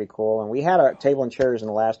 which is pretty cool. And we had a table and chairs in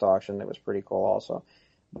the last auction that was pretty cool also.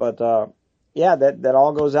 But that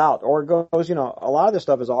all goes out, or it goes. A lot of this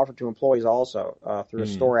stuff is offered to employees also through a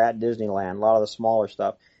store at Disneyland. A lot of the smaller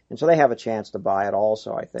stuff, and so they have a chance to buy it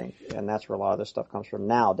also, I think. And that's where a lot of this stuff comes from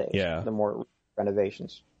nowadays. Yeah, the more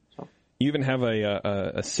renovations. So. You even have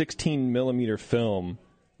a 16 millimeter film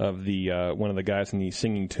of the one of the guys in the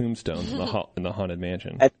singing tombstones in the Haunted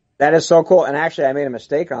Mansion. That is so cool. And actually, I made a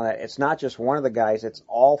mistake on that. It's not just one of the guys. It's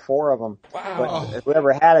all four of them. Wow. But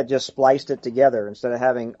whoever had it just spliced it together. Instead of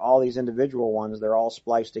having all these individual ones, they're all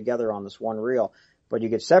spliced together on this one reel. But you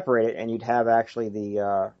could separate it, and you'd have actually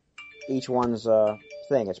the each one's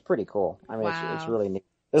thing. It's pretty cool. I mean, it's really neat.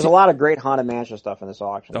 There's a lot of great Haunted Mansion stuff in this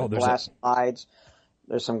auction. Oh, there's glass slides.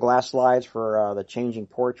 There's some glass slides for the changing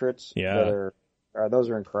portraits. Yeah. Those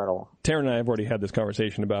are incredible. Taryn and I have already had this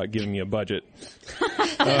conversation about giving me a budget.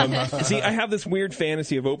 See, I have this weird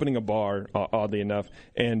fantasy of opening a bar, oddly enough,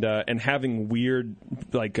 and having weird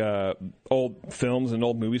old films and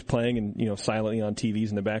old movies playing and silently on TVs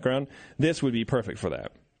in the background. This would be perfect for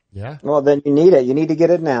that. Yeah. Well, then you need it. You need to get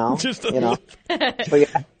it now. Just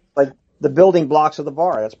like the building blocks of the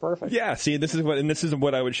bar. That's perfect. Yeah. See, this is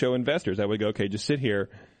what I would show investors. I would go, okay, just sit here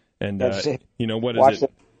and what is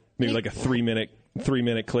it? Maybe like a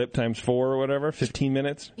 3-minute clip times 4 or whatever, 15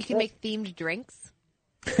 minutes. You can make themed drinks.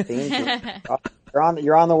 You're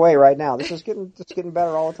on the way right now. This is getting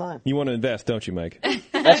better all the time. You want to invest, don't you, Mike?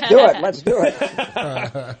 Let's do it.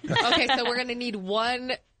 Okay, so we're going to need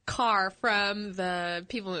one car from the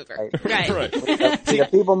People Mover. Right. The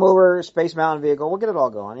People Mover, Space Mountain vehicle. We'll get it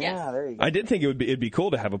all going. Yes. Yeah, there you go. I did think it'd be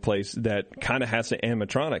cool to have a place that kind of has the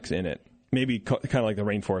animatronics in it. Maybe kind of like the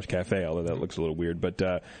Rainforest Cafe, although that looks a little weird. But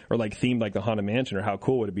or like themed like the Haunted Mansion, or how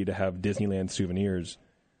cool would it be to have Disneyland souvenirs,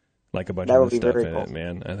 like a bunch of this stuff in it,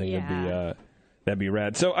 man? I think that'd be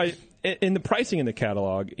rad. So in the pricing in the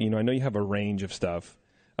catalog, I know you have a range of stuff.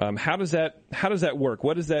 How does that work?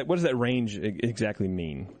 What does that range exactly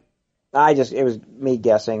mean? It was me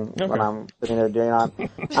guessing when I'm sitting there doing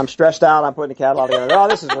it. I'm stressed out. I'm putting the catalog together. Oh,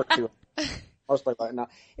 this is worth too. Mostly right now.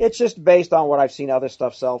 It's just based on what I've seen other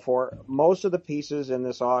stuff sell for. Most of the pieces in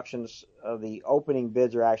this auction, the opening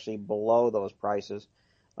bids are actually below those prices.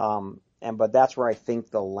 But that's where I think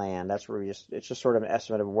they'll land. That's where it's just sort of an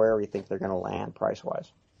estimate of where we think they're going to land price-wise.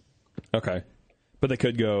 Okay. But they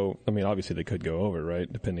could go, obviously they could go over,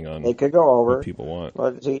 right? Depending on they could go over. What people want.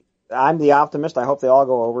 Well, see, I'm the optimist. I hope they all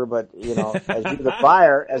go over, but as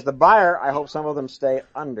the buyer, I hope some of them stay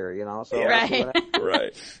under, so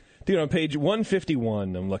right. Dude, on page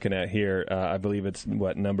 151, I'm looking at here, I believe it's,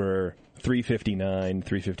 number 359,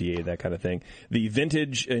 358, that kind of thing. The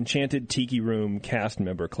vintage Enchanted Tiki Room cast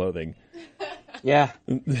member clothing. Yeah.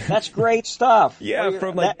 That's great stuff. Yeah,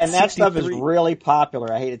 from that stuff is really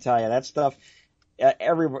popular. I hate to tell you. That stuff,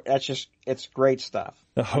 it's great stuff.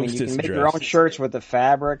 The hostess you can make dress. your own shirts with the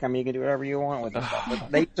fabric. You can do whatever you want with it.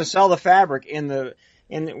 They used to sell the fabric in the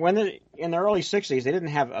early 60s, they didn't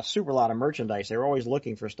have a super lot of merchandise. They were always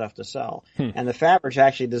looking for stuff to sell. And the fabric's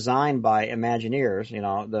actually designed by Imagineers.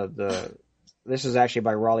 This is actually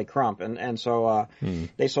by Raleigh Crump. And so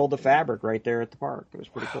they sold the fabric right there at the park. It was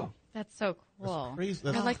pretty cool. That's so cool. That's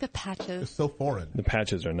crazy. I like the patches. It's so foreign. The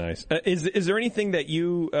patches are nice. Is there anything that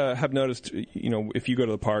you have noticed, if you go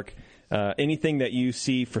to the park, anything that you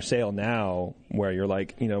see for sale now where you're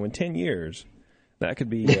like, in 10 years, that could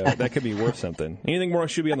be worth something. Anything more I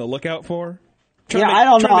should be on the lookout for? I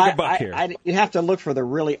don't know. You have to look for the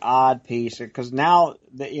really odd piece because now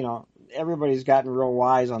that everybody's gotten real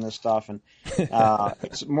wise on this stuff, and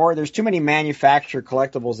it's more. There's too many manufactured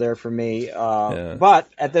collectibles there for me. But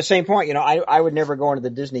at the same point, I would never go into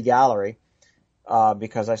the Disney Gallery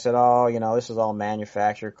because I said, this is all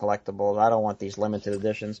manufactured collectibles. I don't want these limited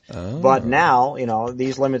editions. Oh. But now,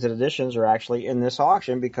 these limited editions are actually in this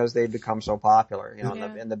auction because they've become so popular.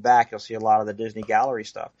 In the back, you'll see a lot of the Disney Gallery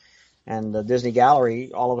stuff. And the Disney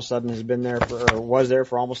Gallery all of a sudden was there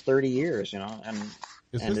for almost 30 years, and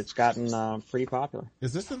it's gotten pretty popular.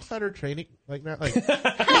 Is this insider trading like that? Like, is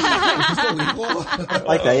this illegal?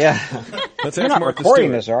 Like that, yeah. Let's You're ask not Marcus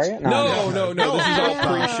recording Stewart. this, are you? No. This is all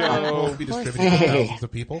pre-show. Won't be distributed to thousands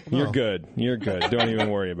of people. No. You're good. Don't even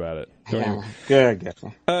worry about it. Good.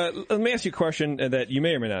 Let me ask you a question that you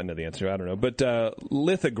may or may not know the answer. I don't know, but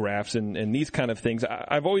lithographs and these kind of things.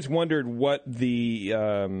 I've always wondered what the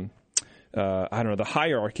the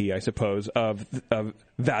hierarchy, I suppose, of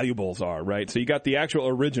valuables are. Right. So you got the actual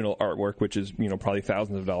original artwork, which is probably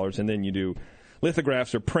thousands of dollars, and then you do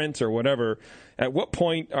lithographs or prints or whatever. At what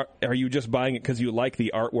point are you just buying it because you like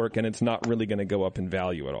the artwork and it's not really going to go up in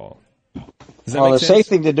value at all? Well, the safe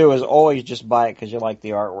thing to do is always just buy it because you like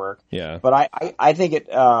the artwork. Yeah. But I think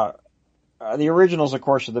the originals, of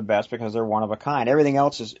course, are the best because they're one of a kind. Everything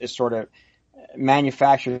else is sort of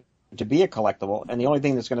manufactured to be a collectible, and the only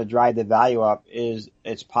thing that's going to drive the value up is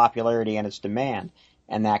its popularity and its demand,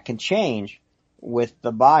 and that can change with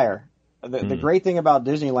the buyer. The great thing about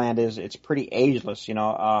Disneyland is it's pretty ageless.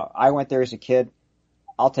 I went there as a kid.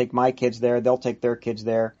 I'll take my kids there. They'll take their kids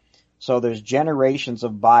there. So there's generations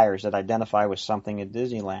of buyers that identify with something at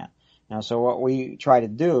Disneyland. So what we try to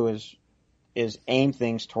do is aim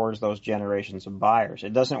things towards those generations of buyers.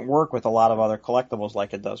 It doesn't work with a lot of other collectibles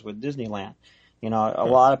like it does with Disneyland. A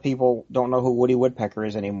lot of people don't know who Woody Woodpecker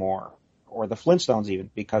is anymore, or the Flintstones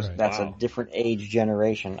even, because that's a different age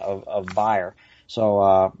generation of buyer.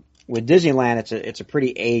 So with Disneyland, it's a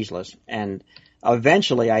pretty ageless, and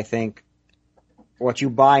eventually, I think what you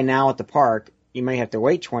buy now at the park, you may have to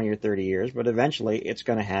wait 20 or 30 years, but eventually it's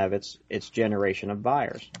going to have its generation of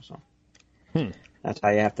buyers. So that's how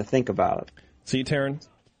you have to think about it. See, Taryn,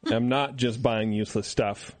 I'm not just buying useless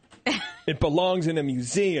stuff. It belongs in a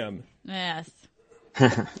museum. Yes.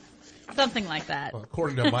 Something like that. Well,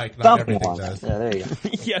 according to Mike, not everything does. Yeah, there you go.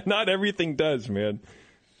 Yeah, not everything does, man.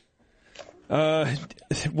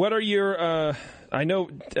 What are your? I know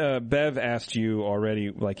Bev asked you already,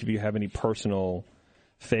 like if you have any personal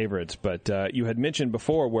favorites, but you had mentioned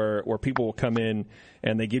before where people will come in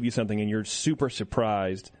and they give you something and you're super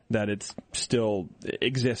surprised that it still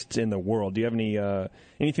exists in the world. Do you have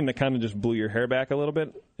anything that kind of just blew your hair back a little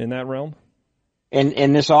bit in that realm?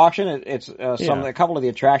 In this auction, it's a couple of the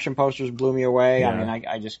attraction posters blew me away. Yeah. I mean,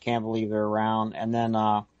 I just can't believe they're around. And then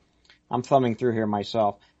I'm thumbing through here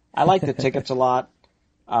myself. I like the tickets a lot.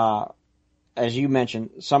 As you mentioned,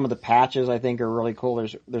 some of the patches I think are really cool.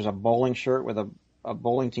 There's a bowling shirt with a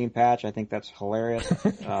bowling team patch. I think that's hilarious.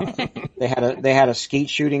 They had a skeet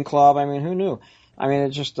shooting club. I mean, who knew? I mean,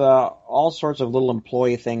 it's just all sorts of little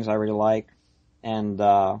employee things I really like, and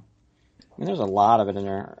there's a lot of it in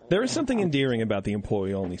there. There is something endearing about the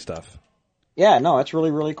employee-only stuff. Yeah, no, it's really,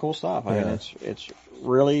 really cool stuff. I mean, it's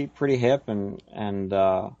really pretty hip and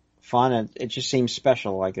fun, and it just seems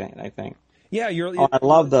special. I think. Yeah, I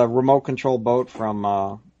love the remote control boat from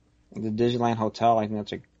the Disneyland Hotel. I think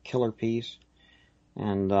that's a killer piece,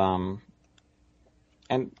 and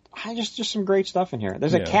just some great stuff in here.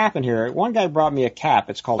 There's a cap in here. One guy brought me a cap.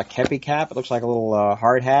 It's called a Kepi cap. It looks like a little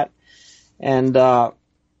hard hat, and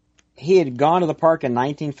he had gone to the park in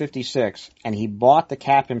 1956, and he bought the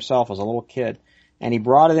cap himself as a little kid, and he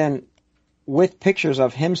brought it in with pictures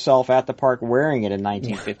of himself at the park wearing it in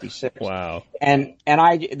 1956. Wow. And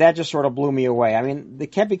that just sort of blew me away. I mean, the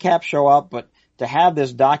Kepi caps show up, but to have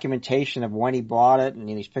this documentation of when he bought it and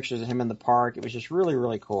these pictures of him in the park, it was just really,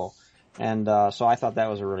 really cool. And so I thought that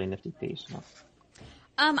was a really nifty piece.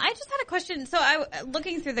 I just had a question. So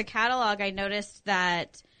looking through the catalog, I noticed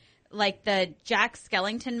that like the Jack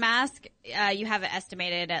Skellington mask, you have it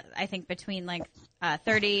estimated at, I think, between like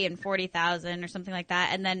 30 and 40,000 or something like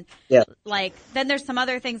that. And then then there's some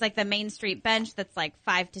other things like the Main Street bench that's like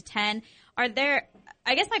 5 to 10. I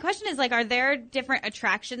guess my question is are there different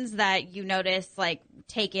attractions that you notice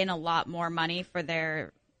take in a lot more money for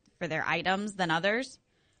their items than others?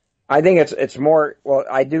 I think it's more, well,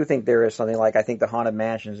 I do think there is something I think the Haunted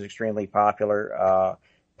Mansion is extremely popular.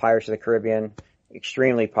 Pirates of the Caribbean,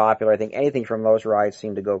 extremely popular. I think anything from those rides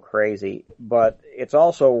seem to go crazy, but it's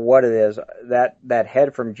also what it is. That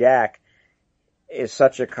head from Jack is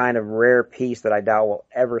such a kind of rare piece that I doubt we'll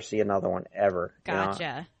ever see another one ever.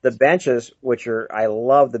 Gotcha. The benches, I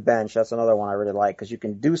love the bench. That's another one I really like because you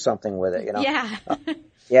can do something with it. Yeah.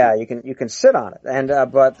 Yeah, you can sit on it, and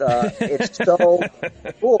but it's so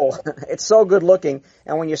cool. It's so good looking,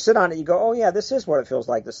 and when you sit on it, you go, "Oh yeah, this is what it feels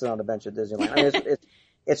like to sit on a bench at Disneyland." I mean,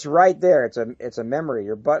 it's right there. It's a memory.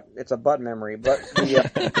 It's a butt memory, but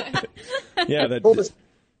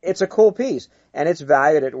it's a cool piece, and it's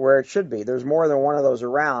valued at where it should be. There's more than one of those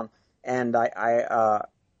around, and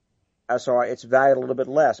so it's valued a little bit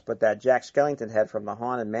less. But that Jack Skellington head from the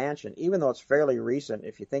Haunted Mansion, even though it's fairly recent,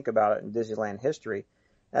 if you think about it in Disneyland history,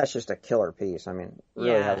 that's just a killer piece. I mean, it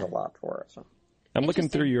really has a lot for it. So. I'm looking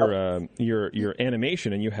through your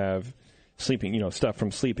animation, and you have stuff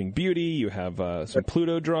from Sleeping Beauty. You have some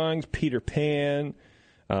Pluto drawings, Peter Pan,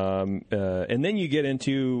 and then you get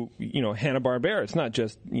into Hanna-Barbera. It's not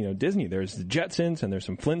just Disney. There's the Jetsons, and there's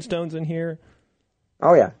some Flintstones in here.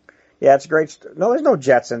 Oh yeah, it's great. No, there's no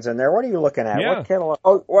Jetsons in there. What are you looking at? Yeah. What catalog?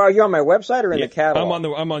 Oh, well, are you on my website or in the catalog?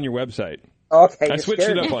 I'm on your website. Okay, I switched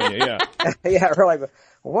it up on you. Yeah. Yeah, really.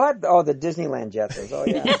 What? Oh, the Disneyland Jetsons. Oh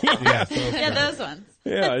yeah. Yeah, those ones.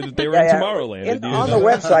 Yeah, they were in Tomorrowland. On the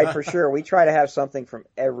website for sure. We try to have something from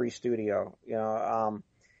every studio.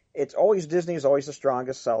 It's always Disney is always the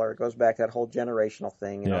strongest seller. It goes back to that whole generational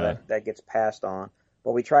thing. That gets passed on.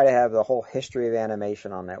 But we try to have the whole history of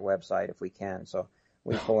animation on that website if we can. So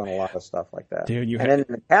we pull in a lot of stuff like that. Dude, then in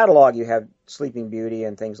the catalog, you have Sleeping Beauty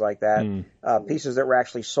and things like that. Pieces that were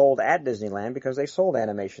actually sold at Disneyland because they sold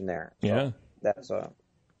animation there. So that's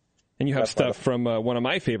and you have stuff from one of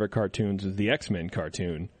my favorite cartoons, is the X-Men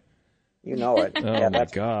cartoon. You know it. Oh, my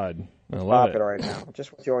God. I love it. Popular right now.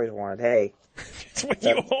 Just what you always wanted. Hey. It's what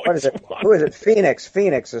you always what is it? wanted. Who is it? Phoenix.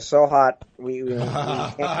 Phoenix is so hot. We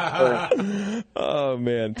can't. Oh,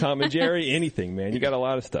 man. Tom and Jerry, anything, man. You got a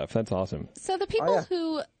lot of stuff. That's awesome. So the people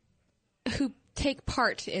who take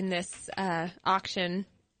part in this auction,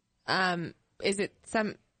 is it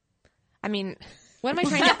some... I mean... What am I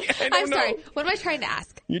trying to... I'm sorry. What am I trying to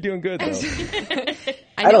ask? You're doing good, though.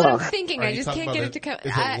 I know what I'm thinking. I just can't get it to come...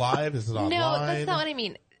 Is it live? Is it online? No, that's not what I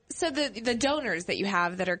mean. So the donors that you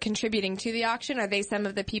have that are contributing to the auction, are they some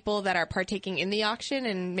of the people that are partaking in the auction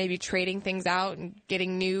and maybe trading things out and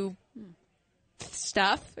getting new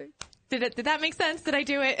stuff? Did that make sense? Did I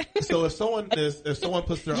do it? So if someone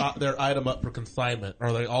puts their item up for consignment,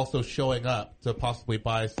 are they also showing up to possibly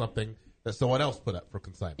buy something that someone else put up for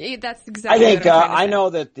consignment? Yeah, that's exactly. I think what I'm trying to I say.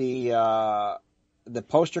 know that the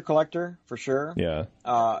poster collector for sure. Yeah.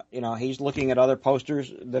 He's looking at other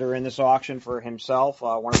posters that are in this auction for himself.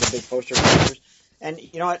 One of the big poster collectors. And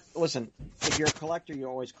you know what? Listen, if you're a collector, you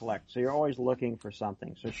always collect. So you're always looking for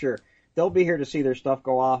something. So sure, they'll be here to see their stuff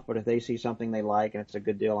go off. But if they see something they like and it's a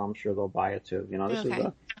good deal, I'm sure they'll buy it too.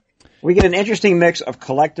 We get an interesting mix of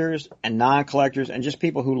collectors and non-collectors, and just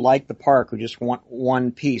people who like the park, who just want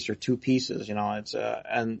one piece or two pieces.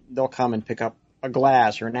 And they'll come and pick up a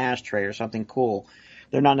glass or an ashtray or something cool.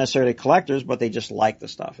 They're not necessarily collectors, but they just like the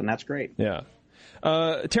stuff, and that's great. Yeah.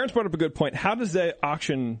 Terrence brought up a good point. How does the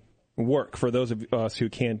auction work for those of us who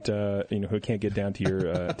can't, who can't get down to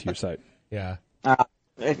your site? Yeah.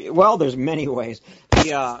 Well, there's many ways.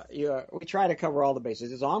 We try to cover all the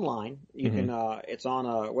bases. It's online. You can. It's on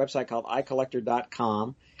a website called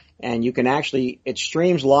iCollector.com, and you can it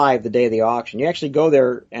streams live the day of the auction. You actually go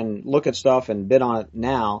there and look at stuff and bid on it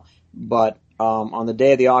now, but on the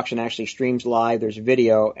day of the auction, it actually streams live. There's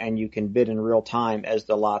video, and you can bid in real time as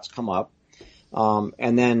the lots come up.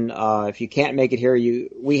 And then if you can't make it here,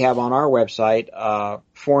 we have on our website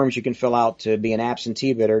forms you can fill out to be an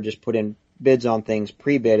absentee bidder. Just put in bids on things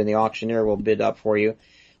pre-bid, and the auctioneer will bid up for you.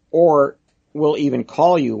 Or we'll even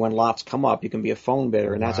call you when lots come up. You can be a phone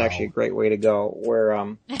bidder, and that's actually a great way to go,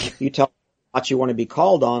 where you tell lots you want to be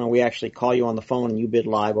called on, and we actually call you on the phone, and you bid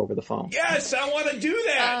live over the phone. Yes, I want to do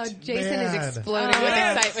that! Oh, Jason is exploding with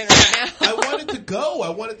Yes. excitement right now. I wanted to go. I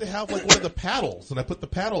wanted to have one of the paddles, and I put the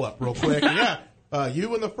paddle up real quick.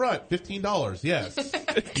 You in the front, $15. Yes,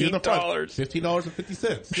 you in the front, $15.50.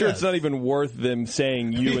 I'm sure it's not even worth them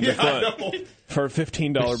saying you in the front for a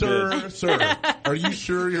 $15 bid. Sir, are you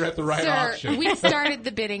sure you're at the right Sir, auction? we started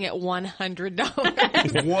the bidding at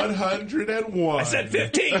 $100. 101. I said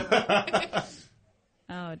 15.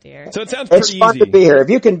 Oh dear. So it sounds pretty It's fun easy. to be here. If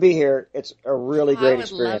you can be here, it's a really I great would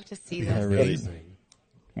experience. love to see this. Really.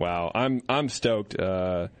 Wow, I'm stoked.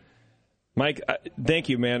 Mike, thank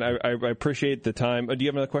you, man. I appreciate the time. Do you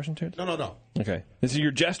have another question, Terrence? No. Okay. This is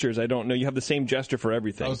your gestures. I don't know. You have the same gesture for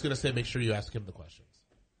everything. I was going to say, make sure you ask him the questions.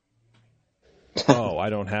 Oh, I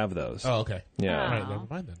don't have those. Oh, okay. Yeah. All right, never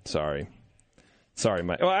mind then. Sorry,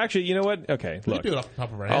 Mike. Well, actually, you know what? Okay, We look. can do it off the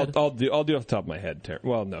top of our head. I'll do it off the top of my head.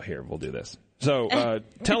 Well, no, here, we'll do this. So,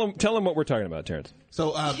 tell him what we're talking about, Terrence.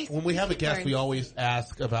 So, when we have a guest, we always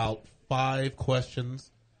ask about 5 questions.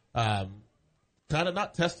 Kind of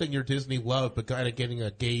not testing your Disney love, but kind of getting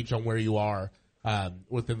a gauge on where you are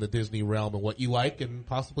within the Disney realm and what you like and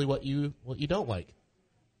possibly what you don't like.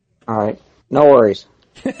 All right. No worries.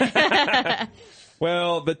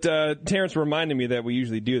 Well, but Terrence reminded me that we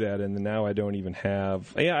usually do that, and now I don't even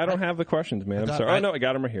have. Yeah, I don't have the questions, man. I'm sorry. Oh no, I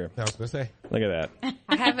got them right here. I was going to say. Look at that.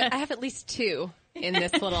 I have at least 2. in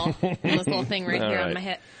this little thing right here on my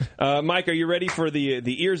hip. Mike, are you ready for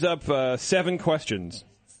the Ears Up 7 questions?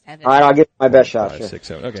 7. All right, I'll give it my best shot. 5, Sure. 6,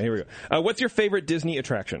 7. Okay, here we go. What's your favorite Disney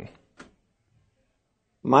attraction?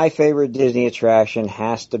 My favorite Disney attraction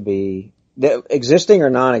has to be existing or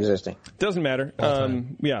non-existing. Doesn't matter.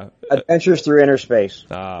 Yeah. Adventures Through Inner Space.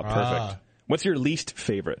 Perfect. What's your least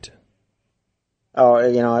favorite? Oh,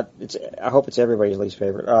 you know, I hope it's everybody's least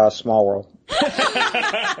favorite. Small World.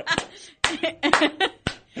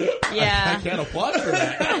 Yeah. I can't applaud for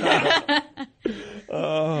that.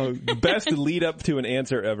 Best lead up to an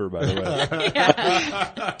answer ever, by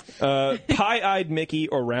the way. Pie-eyed Mickey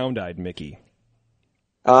or round-eyed Mickey?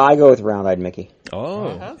 I go with Round-Eyed Mickey.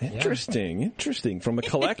 Oh, interesting. From a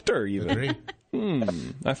collector, even.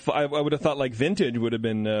 I would have thought like vintage would have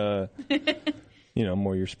been,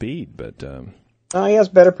 more your speed, but. He has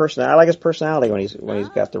better personality. I like his personality when he's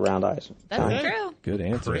got the round eyes. That's true. Good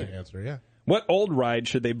answer. Great answer, yeah. What old ride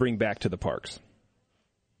should they bring back to the parks?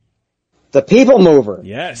 The People Mover.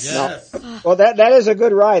 Yes. Well, that is a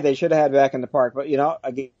good ride they should have had back in the park. But,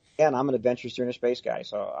 again, I'm an Adventures Through Inner Space guy,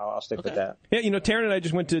 so I'll stick with that. Yeah, Taryn and I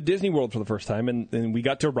just went to Disney World for the first time, and we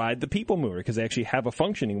got to ride the People Mover because they actually have a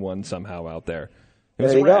functioning one somehow out there.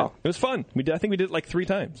 There you go. It was fun. I think we did it like 3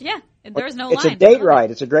 times. Yeah. There was no It's line. a date ride.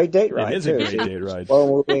 It's a great date ride. It is too. a great date ride.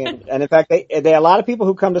 Slow moving, and in fact, they a lot of people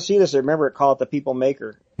who come to see this, remember, call it the People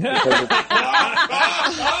Maker.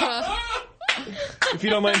 If you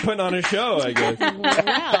don't mind putting on a show, I guess.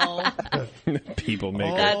 Well, People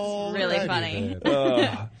Maker. That's really funny.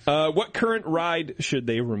 What current ride should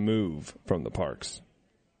they remove from the parks?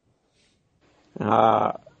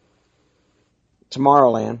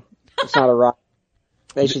 Tomorrowland. It's not a ride.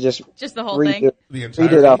 They should just the whole thing.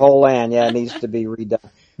 Redo the whole land. Yeah, it needs to be redone.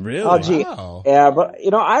 Really? Oh, gee. Wow. Yeah, but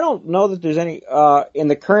I don't know that there's any in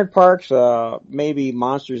the current parks. Maybe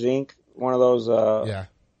Monsters Inc. One of those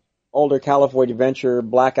older California Adventure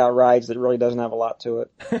blackout rides that really doesn't have a lot to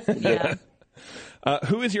it. Yeah.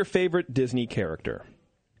 Who is your favorite Disney character?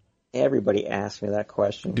 Everybody asks me that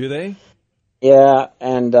question. Do they? Yeah,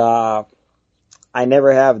 and I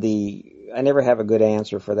never have a good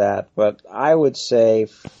answer for that, but I would say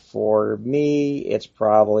for me, it's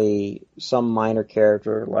probably some minor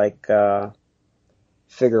character like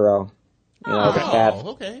Figaro, the cat.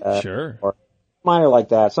 Okay. Sure. Or minor like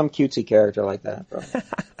that, some cutesy character like that.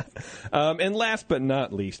 And last but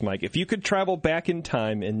not least, Mike, if you could travel back in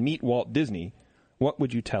time and meet Walt Disney, what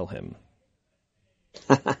would you tell him?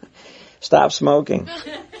 Stop smoking.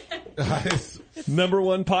 Number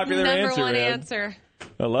one popular answer, man. answer.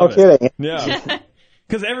 I love No it. kidding. Yeah.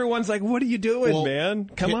 Because everyone's like, what are you doing, man?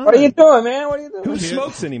 Come on. What are you doing, man? What are you doing? Who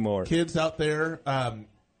smokes anymore? Kids out there,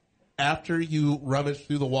 after you rummage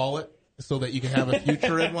through the wallet so that you can have a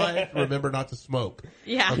future in life, remember not to smoke.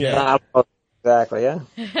 Yeah. Yeah. Exactly, yeah.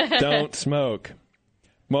 Don't smoke.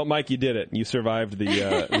 Well, Mike, you did it. You survived the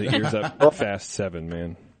Ears Up Fast 7,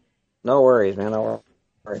 man. No worries, man. No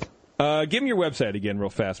worries. Give me your website again real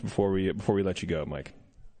fast before we let you go, Mike.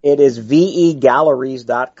 It is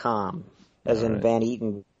vegalleries.com, as in Van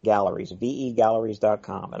Eaton Galleries,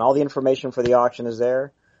 vegalleries.com. And all the information for the auction is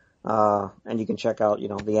there. And you can check out,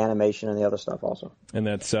 the animation and the other stuff also. And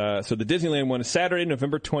that's, so the Disneyland one is Saturday,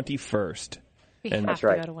 November 21st. We And have That's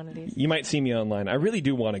right. to go to one of these. You might see me online. I really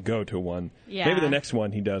do want to go to one. Yeah. Maybe the next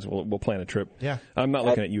one he does, we'll plan a trip. Yeah. I'm not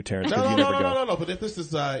looking at you, Terrence, because No, you no, never no, go. no, no, no. But if this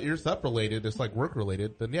is Ears Up related, it's like work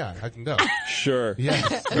related, then yeah, I can go. Sure.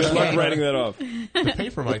 Yes. Good luck writing that off. To pay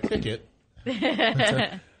for my ticket.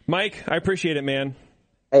 Mike, I appreciate it, man.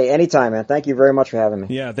 Hey, anytime, man. Thank you very much for having me.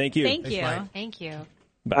 Yeah, thank you. Thank you. Mike. Thank you.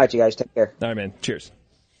 Bye. All right, you guys, take care. All right, man. Cheers.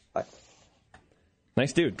 Bye.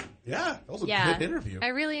 Nice dude. Yeah, that was a Yeah. good interview. I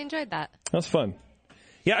really enjoyed that. That was fun.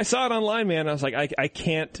 Yeah, I saw it online, man. I was like, I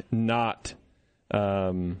can't not,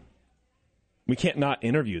 we can't not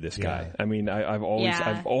interview this guy. Yeah. I mean, I've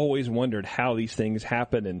always wondered how these things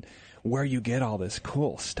happen and where you get all this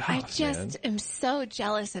cool stuff. I just man. am so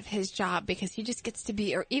jealous of his job because he just gets to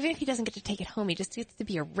be, or even if he doesn't get to take it home, he just gets to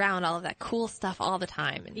be around all of that cool stuff all the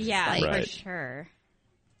time. And Yeah, like, Right. for sure.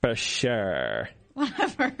 For sure.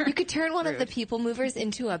 Whatever. you could turn one of the people movers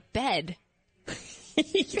into a bed.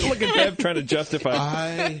 Look at Bev trying to justify.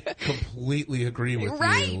 I completely agree with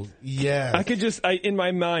Right? you. Yes. I could just, in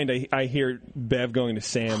my mind, I hear Bev going to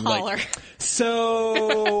Sam Holler. like,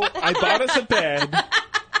 so I bought us a bed.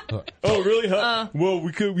 Oh, really? Huh? Well,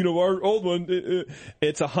 we could, our old one,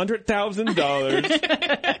 it's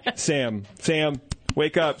 $100,000. Sam,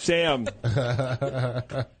 wake up, Sam.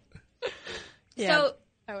 Yeah. So,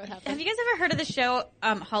 That would happen. have you guys ever heard of the show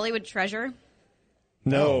Hollywood Treasure?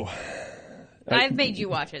 No. I've made you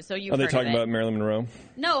watch it, so you've Are they heard talking of it. about Marilyn Monroe?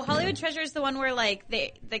 No, Hollywood Treasure is the one where like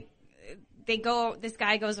they go. This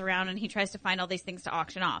guy goes around and he tries to find all these things to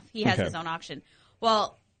auction off. He has Okay. his own auction.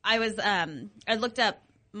 Well, I looked up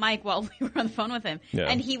Mike while we were on the phone with him, Yeah.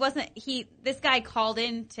 and he wasn't. This guy called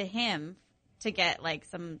in to him to get like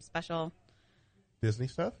some special, Disney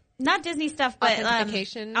stuff? not Disney stuff, but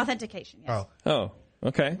Authentication? Authentication. Yes. Oh,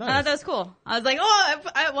 okay. That was cool. I was like,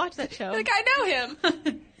 I watched that show. Like, I know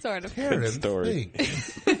him. Sort of. Karen, story.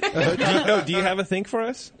 think. Do you have a think for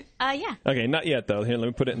us? Yeah. Okay, not yet though. Here, let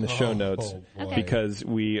me put it in the show notes boy. because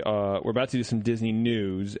we're about to do some Disney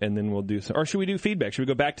news, and then we'll do some. Or should we do feedback? Should we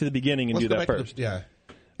go back to the beginning and Let's do go that back to first? yeah.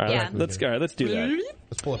 All right, Yeah. let's do that.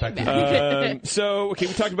 Let's pull it back to So, okay,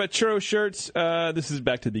 we talked about churro shirts. This is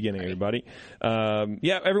back to the beginning, everybody.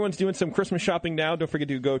 Everyone's doing some Christmas shopping now. Don't forget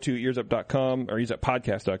to go to earsup.com or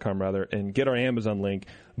earsuppodcast.com rather and get our Amazon link,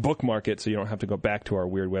 bookmark it so you don't have to go back to our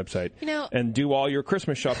weird website and do all your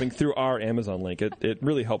Christmas shopping through our Amazon link. It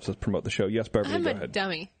really helps us promote the show. Yes, Beverly, I'm go a ahead.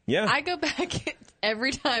 dummy. Yeah. I go back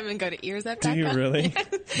every time and go to earsup.com. Do you really?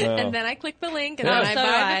 Wow. And then I click the link and Yeah. then I So do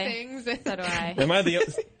buy I. the things. So do I.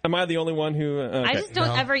 Am I the only one who? Okay. I just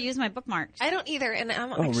don't ever use my bookmarks. I don't either, and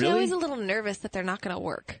I'm Oh, actually really? always a little nervous that they're not going to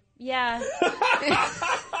work. Yeah.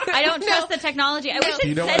 I don't trust the technology. I wish it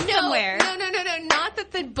You know said what? somewhere. No. Not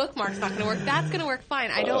that the bookmark's not going to work. That's going to work fine.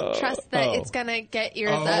 I don't trust that it's going to get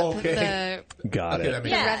ears Oh, up. okay. Got Okay, it. that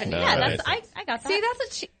makes Yeah, revenue. yeah, No, that's I got that. See, that's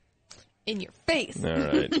what she... In your face. All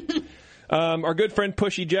right. Our good friend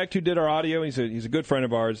Push Eject, who did our audio, he's a good friend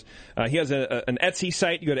of ours. He has an Etsy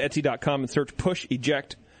site. You go to Etsy.com and search Push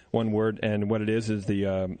Eject, one word, and what it is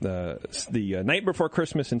the Night Before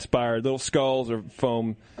Christmas inspired little skulls or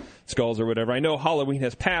foam skulls or whatever. I know Halloween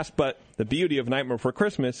has passed, but the beauty of Night Before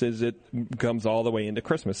Christmas is it comes all the way into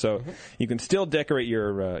Christmas. So you can still decorate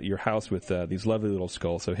your house with these lovely little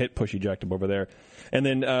skulls. So hit Push Eject over there. And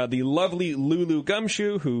then the lovely Lulu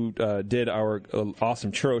Gumshoe, who did our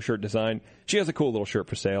awesome churro shirt design. She has a cool little shirt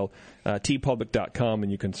for sale. tpublic.com, and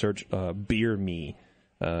you can search Beer Me.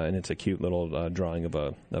 And it's a cute little drawing of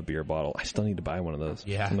a beer bottle. I still need to buy one of those.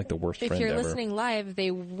 Yeah. I'm like the worst If friend you're ever. listening live,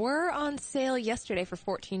 they were on sale yesterday for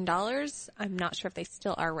 $14. I'm not sure if they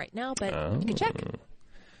still are right now, but you can check.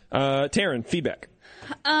 Taryn, feedback.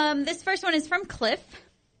 This first one is from Cliff.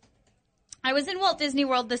 I was in Walt Disney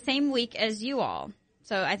World the same week as you all.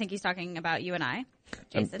 So I think he's talking about you and I,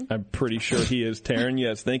 Jason. I'm pretty sure he is Taryn.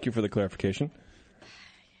 Yes, thank you for the clarification.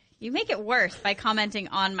 You make it worse by commenting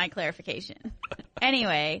on my clarification.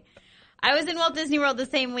 Anyway, I was in Walt Disney World the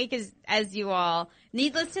same week as you all.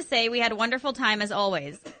 Needless to say, we had a wonderful time as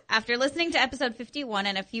always. After listening to episode 51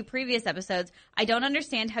 and a few previous episodes, I don't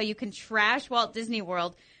understand how you can trash Walt Disney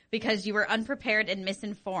World because you were unprepared and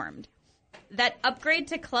misinformed. That upgrade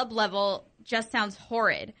to club level just sounds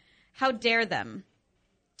horrid. How dare them?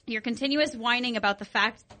 Your continuous whining about the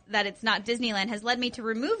fact that it's not Disneyland has led me to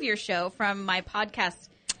remove your show from my podcast,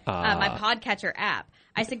 my podcatcher app.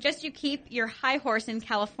 I suggest you keep your high horse in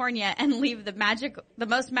California and leave the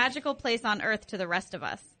most magical place on earth to the rest of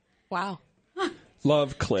us. Wow.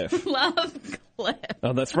 Love Cliff. Love Cliff.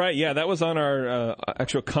 Oh, that's right. Yeah, that was on our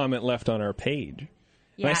actual comment left on our page.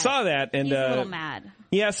 And I saw that, and he's a little mad.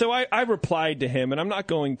 Yeah, so I replied to him, and I'm not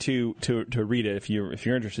going to read it. If you're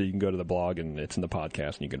interested, you can go to the blog, and it's in the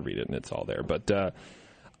podcast, and you can read it, and it's all there. But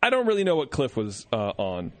I don't really know what Cliff was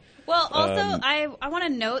on. Well, also, I want to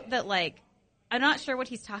note that, like, I'm not sure what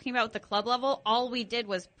he's talking about with the club level. All we did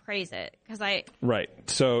was praise it because Right.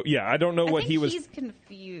 So yeah, I don't know what he was. He's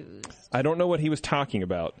confused. I don't know what he was talking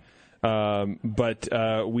about. But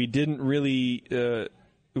we didn't really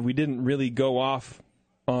go off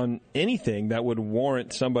on anything that would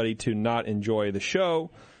warrant somebody to not enjoy the show.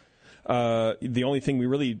 The only thing we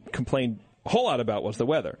really complained a whole lot about was the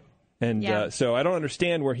weather. And so I don't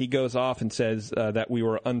understand where he goes off and says that we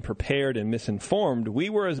were unprepared and misinformed. We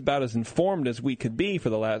were about as informed as we could be for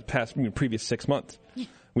the previous 6 months.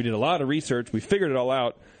 We did a lot of research. We figured it all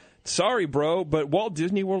out. Sorry, bro, but Walt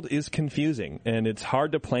Disney World is confusing, and it's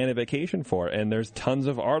hard to plan a vacation for. And there's tons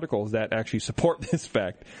of articles that actually support this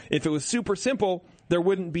fact. If it was super simple, there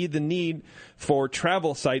wouldn't be the need for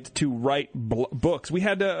travel sites to write books. We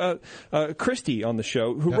had Christy on the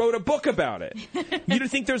show who wrote a book about it. You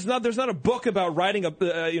think there's not a book about writing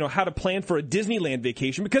how to plan for a Disneyland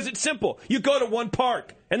vacation because it's simple. You go to one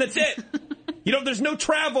park and that's it. There's no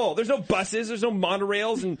travel. There's no buses. There's no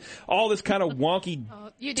monorails and all this kind of wonky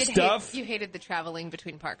stuff. You hated the traveling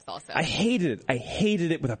between parks also. I hated it. I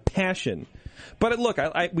hated it with a passion. But look,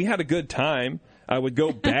 we had a good time. I would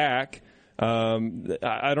go back.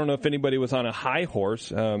 I don't know if anybody was on a high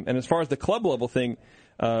horse. And as far as the club level thing,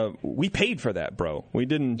 we paid for that, bro. We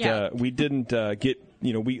didn't get,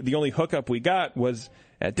 the only hookup we got was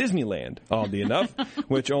at Disneyland, oddly enough,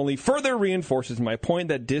 which only further reinforces my point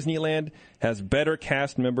that Disneyland has better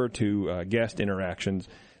cast member to guest interactions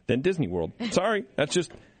than Disney World. Sorry, that's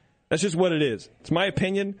just what it is. It's my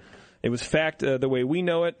opinion. It was fact the way we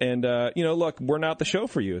know it, and look, we're not the show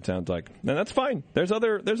for you. It sounds like, and that's fine. There's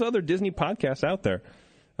other Disney podcasts out there.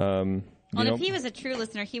 If he was a true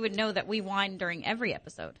listener, he would know that we whine during every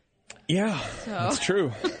episode. Yeah, that's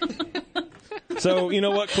true. So you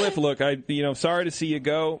know what, Cliff? Look, sorry to see you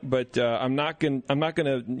go, but I'm not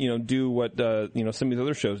gonna do what some of these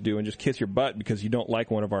other shows do and just kiss your butt because you don't like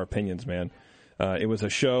one of our opinions, man. It was a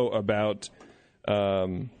show about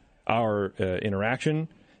our interaction.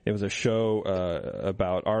 It was a show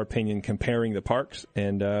about our opinion comparing the parks,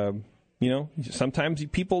 and sometimes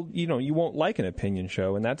people you won't like an opinion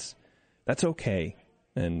show, and that's okay.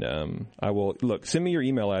 And I will send me your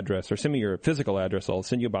email address or send me your physical address. I'll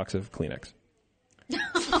send you a box of Kleenex.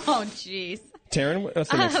 Oh, jeez. Taryn, what's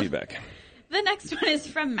the next feedback? The next one is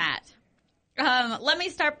from Matt. Let me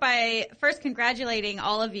start by first congratulating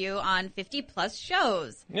all of you on 50-plus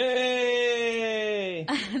shows. Yay!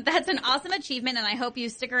 That's an awesome achievement, and I hope you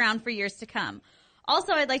stick around for years to come.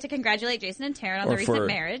 Also, I'd like to congratulate Jason and Taryn on their recent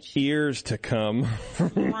marriage. Years to come.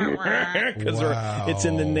 Because it's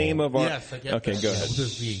in the name of our... Yes, I get Okay, that. go ahead.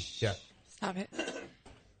 Yeah. Stop it.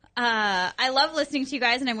 I love listening to you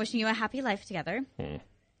guys, and I'm wishing you a happy life together.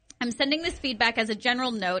 I'm sending this feedback as a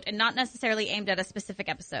general note and not necessarily aimed at a specific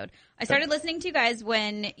episode. I started listening to you guys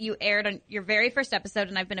when you aired on your very first episode,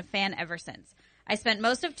 and I've been a fan ever since. I spent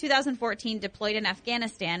most of 2014 deployed in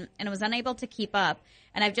Afghanistan and was unable to keep up,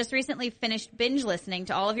 and I've just recently finished binge listening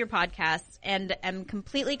to all of your podcasts and am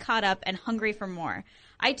completely caught up and hungry for more.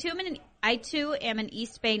 I too am an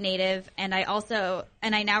East Bay native, and I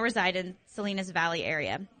now reside in Salinas Valley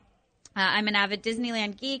area. I'm an avid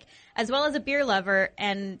Disneyland geek as well as a beer lover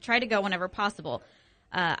and try to go whenever possible.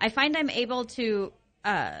 I find I'm able to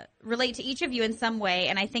relate to each of you in some way,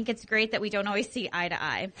 and I think it's great that we don't always see eye to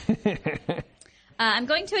eye. I'm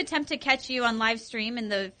going to attempt to catch you on live stream in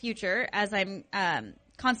the future, as I'm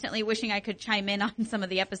constantly wishing I could chime in on some of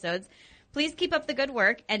the episodes. Please keep up the good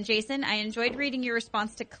work. And Jason, I enjoyed reading your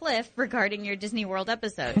response to Cliff regarding your Disney World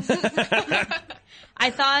episode.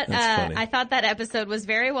 I thought that episode was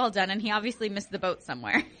very well done, and he obviously missed the boat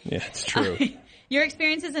somewhere. Yeah, it's true. Your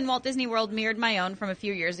experiences in Walt Disney World mirrored my own from a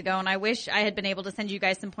few years ago, and I wish I had been able to send you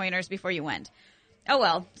guys some pointers before you went. Oh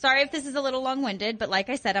well, sorry if this is a little long-winded, but like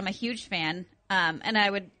I said, I'm a huge fan, and I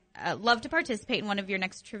would love to participate in one of your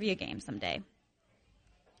next trivia games someday.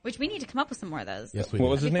 Which we need to come up with some more of those. Yes, we What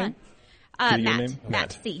do. was his name?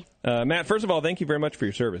 Matt C. Matt, first of all, thank you very much for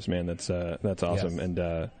your service, man. That's awesome. Yes.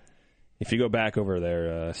 And if you go back over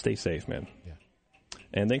there, stay safe, man. Yeah.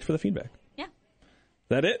 And thanks for the feedback. Yeah.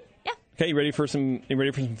 That it? Yeah. Okay, you ready for some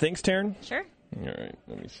things, Taryn? Sure. All right,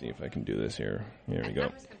 let me see if I can do this here. Here we go.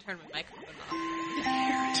 I'm just going to turn my microphone off.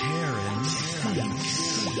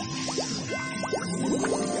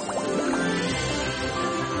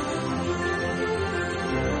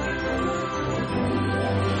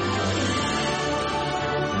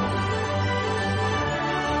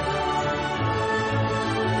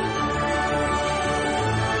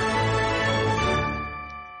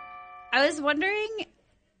 I was wondering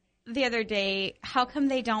the other day, how come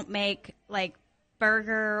they don't make like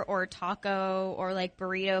burger or taco or like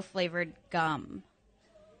burrito flavored gum?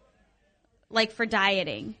 Like for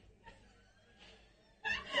dieting.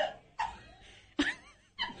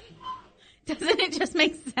 Doesn't it just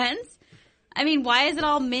make sense? I mean, why is it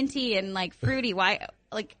all minty and like fruity? Why,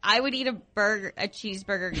 like, I would eat a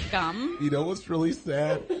cheeseburger gum. You know what's really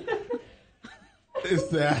sad? Is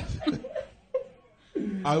that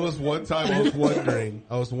I was wondering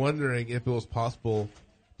if it was possible.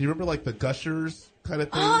 Do you remember like the Gushers kind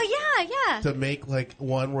of thing? Oh yeah. To make like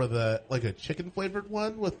one where like a chicken flavored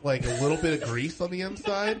one with like a little bit of grease on the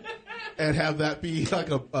inside, and have that be like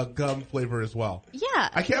a gum flavor as well. Yeah.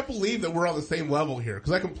 I can't believe that we're on the same level here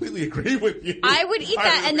because I completely agree with you. I would eat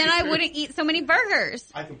that, and then I agree. wouldn't eat so many burgers.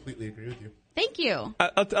 I completely agree with you. Thank you.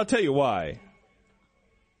 I'll tell you why.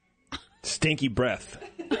 Stinky breath.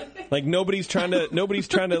 Like nobody's trying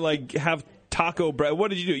to like have taco breath. What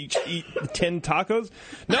did you do? You eat 10 tacos?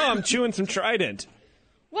 No, I'm chewing some Trident.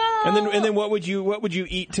 Well, And then what would you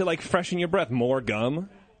eat to like freshen your breath? More gum?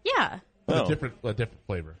 yeah. Oh. A different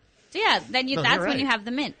flavor. So yeah, then No, that's you're when you right. have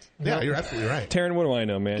the mint. Yeah, you're absolutely right. Taryn, what do I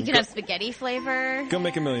know, man? You can have spaghetti flavor. Go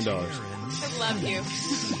make $1 million. I love you.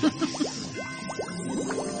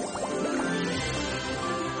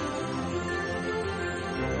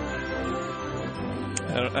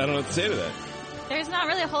 I don't know what to say to that. there's not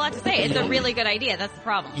really a whole lot to say. It's a really good idea. That's the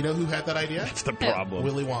problem. You know who had that idea? That's the problem.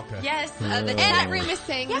 Willy Wonka. Yes, the chat room is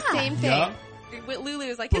saying the same thing. Yup. Lulu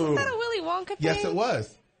is like, isn't that a Willy Wonka thing? Yes, it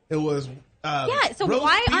was. It was. So roast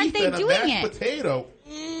why aren't beef they and a doing mashed it? Potato.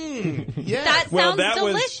 Yes. That sounds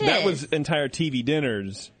delicious. That was entire TV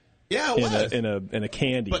dinners. Yeah, it was. in a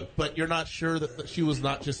candy. But you're not sure that she was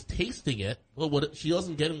not just tasting it. Well, she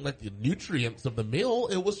wasn't getting like the nutrients of the meal.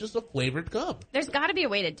 It was just a flavored gum. There's got to be a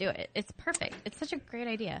way to do it. It's perfect. It's such a great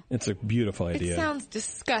idea. It's a beautiful idea. It sounds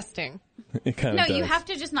disgusting. It kind No, of does. you have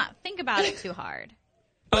to just not think about it too hard.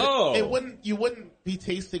 Oh, You wouldn't be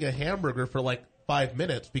tasting a hamburger for like 5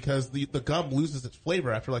 minutes because the gum loses its flavor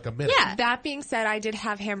after like a minute. Yeah. That being said, I did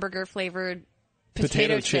have hamburger flavored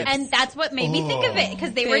potato chips. And that's what made me think of it,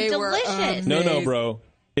 because they were delicious. no, bro.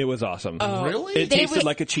 It was awesome. Really? It tasted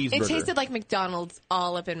like a cheeseburger. It tasted like McDonald's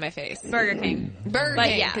all up in my face. Burger King. Burger But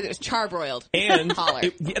King, yeah. because it was charbroiled. And Holler.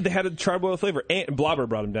 they had a charbroiled flavor. And Blobber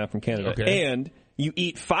brought them down from Canada. Okay. And you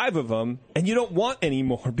eat 5 of them, and you don't want any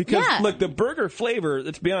more because Yeah. look, the burger flavor.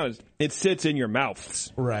 Let's be honest, it sits in your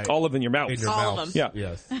mouths, Right. All of in your mouth, In your All mouth. of them.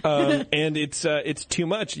 Yeah. Yes. And it's too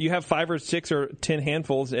much. You have 5 or 6 or 10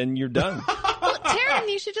 handfuls, and you're done. Well, Taryn,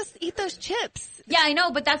 you should just eat those chips. Yeah, I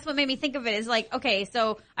know, but that's what made me think of it. Is like, okay,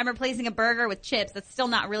 so I'm replacing a burger with chips. That's still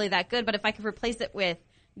not really that good, but if I could replace it with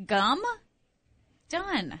gum,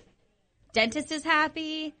 done. Dentist is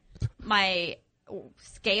happy. My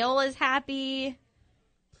scale is happy.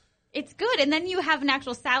 It's good. And then you have an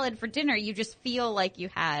actual salad for dinner. You just feel like you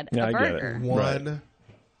had Yeah, a I get it. burger.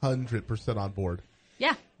 100% on board.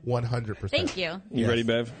 Yeah. 100%. Thank you. You ready,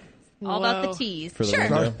 Bev? All about the Whoa. teas. For the Sure.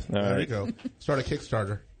 window? All There right. you go. Start a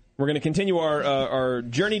Kickstarter. We're going to continue our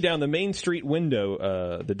journey down the Main Street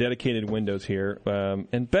window, the dedicated windows here,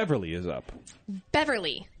 and Beverly is up.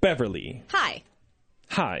 Beverly. Beverly, Hi.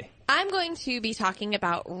 hi. I'm going to be talking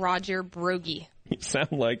about Roger Brogy. You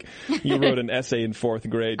sound like you wrote an essay in 4th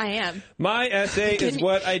grade. I am. My essay is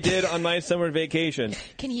what I did on my summer vacation.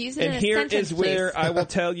 Can you use it And in a here sentence, is where please? I will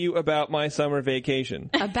tell you about my summer vacation.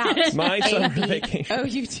 About My summer A-B-O-U-T.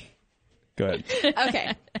 vacation. Go ahead.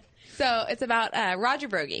 Okay. So it's about Roger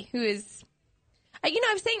Brogy, who is, I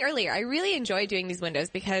was saying earlier, I really enjoy doing these windows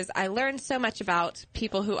because I learned so much about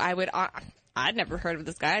people who I'd never heard of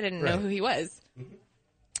this guy. I didn't know who he was.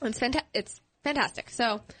 It's fantastic.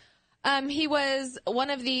 So he was one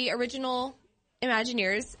of the original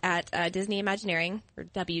Imagineers at Disney Imagineering, or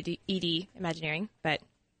WED Imagineering, but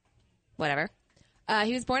whatever.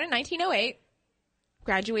 He was born in 1908.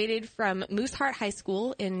 Graduated from Mooseheart High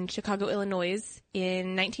School in Chicago, Illinois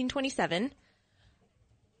in 1927.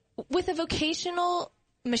 With vocational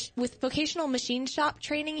machine shop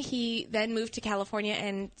training, he then moved to California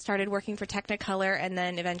and started working for Technicolor and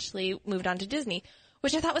then eventually moved on to Disney,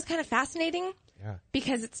 which I thought was kind of fascinating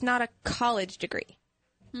because it's not a college degree.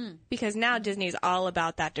 Because now Disney is all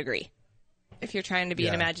about that degree. If you're trying to be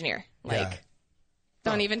an Imagineer.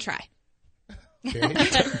 Don't even try. Okay.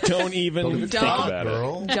 Don't even think about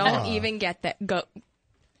girl. Don't even get that. Go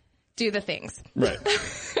do the things. it.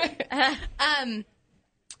 Right.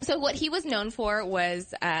 So what he was known for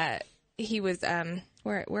was he was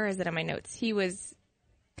where is it on my notes? He was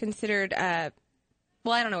considered well,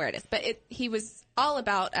 I don't know where it is, but he was all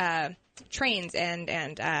about trains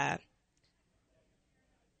and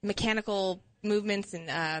mechanical movements and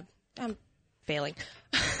I'm failing.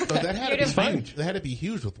 So that had to be huge. That had to be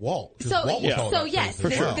huge with Walt. 'Cause So, Walt was all about yes,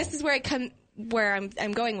 things as well. this is where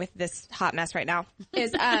I'm going with this hot mess right now.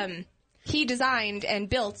 Is he designed and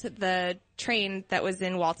built the train that was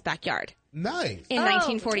in Walt's backyard Nice. in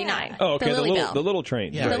 1949. yeah. Oh, okay. the Lily Bell. The little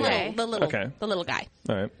train. Yeah. the Right. little Okay. the little guy.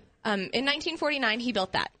 All right. In 1949, he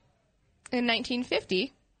built that. In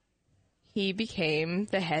 1950, he became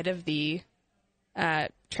the head of the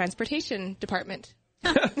transportation department.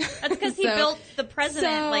 That's because he So- built the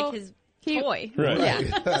president so like his toy. Right.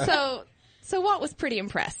 Yeah. So Walt was pretty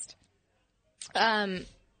impressed.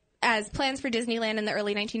 As plans for Disneyland in the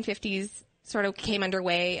early 1950s sort of came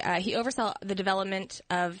underway, he oversaw the development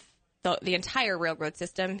of the entire railroad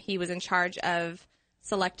system. He was in charge of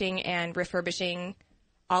selecting and refurbishing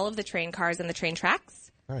all of the train cars and the train tracks.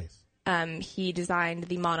 Nice. He designed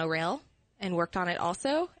the monorail and worked on it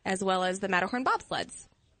also, as well as the Matterhorn bobsleds.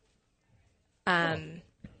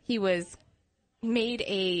 He was made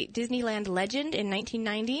a Disneyland legend in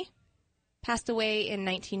 1990, passed away in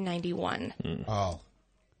 1991. Oh.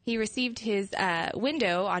 He received his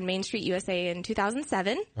window on Main Street, USA in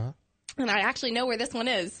 2007. And I actually know where this one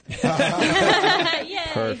is.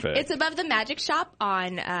 Perfect. It's above the Magic Shop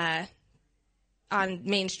on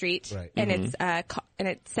Main Street, Right. and it's and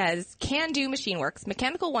it says "Can Do Machine Works,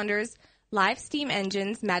 Mechanical Wonders, live steam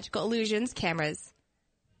engines, magical illusions, cameras.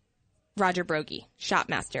 Roger Broggie,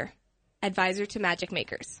 shopmaster, advisor to magic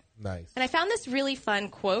makers. Nice. And I found this really fun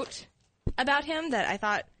quote about him that I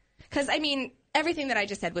thought, because, I mean, everything that I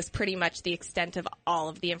just said was pretty much the extent of all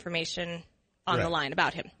of the information on the line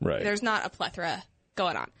about him. Right. There's not a plethora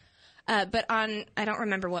going on. But on, I don't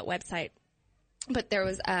remember what website, but there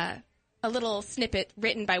was a little snippet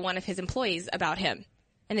written by one of his employees about him.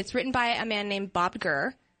 And it's written by a man named Bob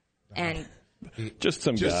Gurr. And Just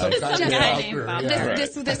some guy.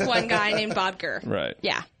 this one guy named Bob Gurr. Right.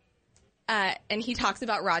 Yeah. And he talks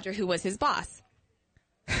about Roger, who was his boss.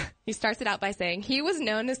 He starts it out by saying, he was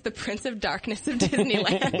known as the Prince of Darkness of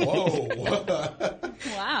Disneyland. Whoa.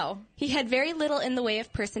 Wow. He had very little in the way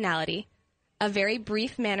of personality, a very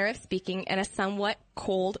brief manner of speaking, and a somewhat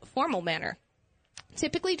cold, formal manner.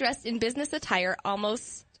 Typically dressed in business attire,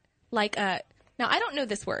 almost like a... Now, I don't know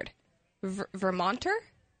this word. Vermonter?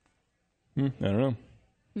 I don't know.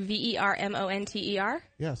 Vermonter?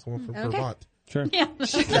 Yeah, someone from Okay. Vermont. Sure. Yeah.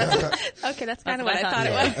 Okay, that's kind of what I thought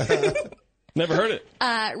it was. Never heard it.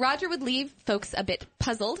 Roger would leave folks a bit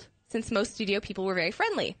puzzled, since most studio people were very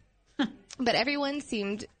friendly. But everyone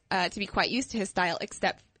seemed to be quite used to his style,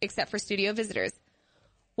 except for studio visitors.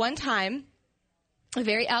 One time, a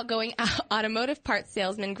very outgoing automotive parts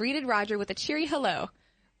salesman greeted Roger with a cheery hello.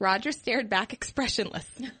 Roger stared back expressionless.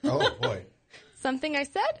 Oh, boy. Something I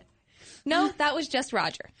said? No, that was just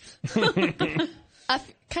Roger.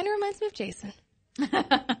 Kind of reminds me of Jason.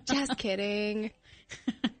 Just kidding.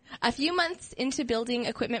 A few months into building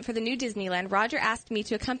equipment for the new Disneyland, Roger asked me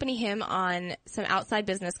to accompany him on some outside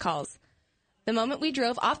business calls. The moment we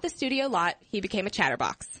drove off the studio lot, he became a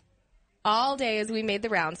chatterbox. All day as we made the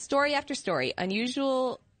rounds, story after story,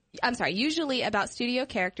 usually about studio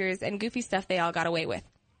characters and goofy stuff they all got away with.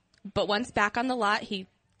 But once back on the lot, he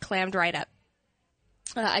clammed right up.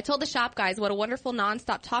 I told the shop guys what a wonderful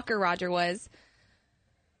nonstop talker Roger was,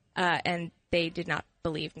 and they did not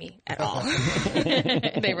believe me at all.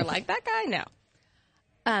 They were like, that guy?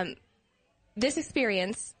 No. This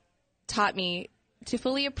experience taught me to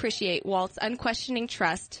fully appreciate Walt's unquestioning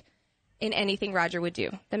trust in anything Roger would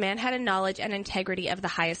do. The man had a knowledge and integrity of the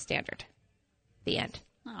highest standard. The end.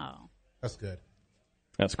 Oh. That's good.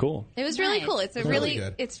 That's cool. It was really Nice. cool. It's a Really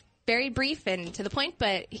good. it's very brief and to the point,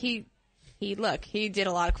 but he did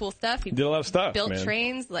a lot of cool stuff. He Did a lot of stuff, built man.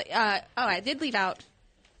 trains. I did leave out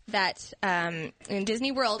that in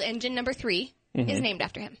Disney World, engine number 3 is named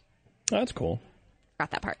after him. That's cool.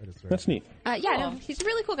 Forgot that part. That's neat. No, he's a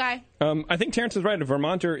really cool guy. I think Terrence is right. A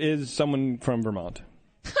Vermonter is someone from Vermont.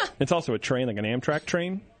 It's also a train, like an Amtrak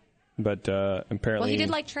train. But apparently... Well, he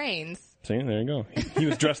did like trains. See, there you go. He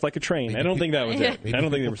was dressed like a train. I don't think that was it. Maybe I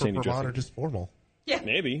don't think they people were saying he from Vermont are dressed just formal.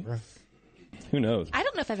 Maybe. Who knows? I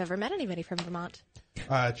don't know if I've ever met anybody from Vermont.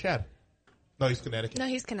 Chad. No, he's Connecticut. No,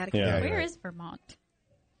 he's Connecticut. Yeah. Where is Vermont?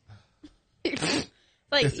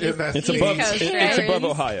 Like, It's above- Coast. it's above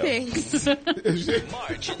Ohio. Thanks.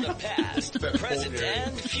 March in the past, present,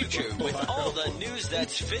 and future with all the news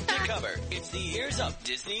that's fit to cover. It's the Ears Up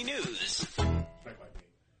Disney News.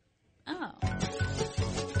 oh.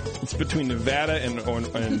 It's between Nevada and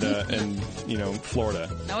Florida.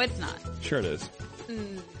 No, it's not. Sure it is.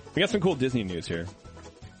 We got some cool Disney news here.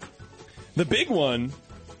 The big one,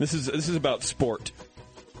 this is about sport.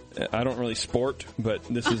 I don't really sport, but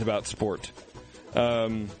this is about sport.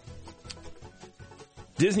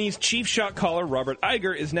 Disney's chief shot caller, Robert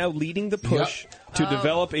Iger, is now leading the push to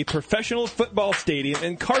develop a professional football stadium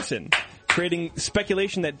in Carson, creating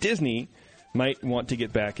speculation that Disney might want to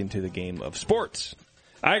get back into the game of sports.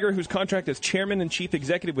 Iger, whose contract as chairman and chief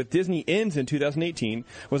executive with Disney ends in 2018,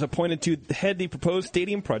 was appointed to head the proposed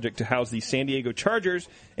stadium project to house the San Diego Chargers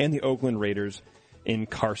and the Oakland Raiders in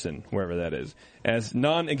Carson, wherever that is. As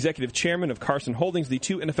non-executive chairman of Carson Holdings, the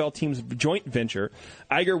two NFL teams' joint venture,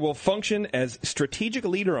 Iger will function as strategic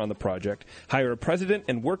leader on the project, hire a president,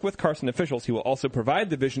 and work with Carson officials. He will also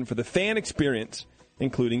provide the vision for the fan experience,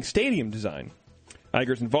 including stadium design.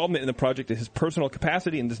 Iger's involvement in the project is his personal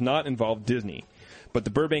capacity and does not involve Disney. But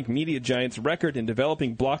the Burbank media giant's record in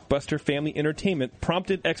developing blockbuster family entertainment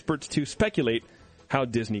prompted experts to speculate how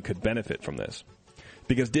Disney could benefit from this.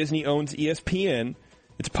 Because Disney owns ESPN,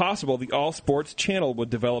 it's possible the All Sports channel would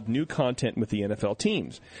develop new content with the NFL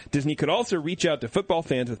teams. Disney could also reach out to football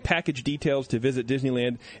fans with package details to visit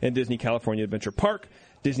Disneyland and Disney California Adventure Park.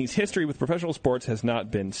 Disney's history with professional sports has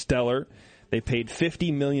not been stellar. They paid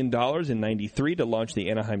 $50 million in '93 to launch the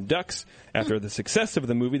Anaheim Ducks after the success of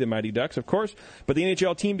the movie The Mighty Ducks, of course. But the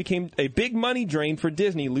NHL team became a big money drain for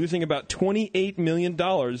Disney, losing about $28 million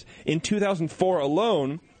in 2004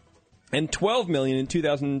 alone and $12 million in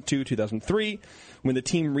 2002-2003 when the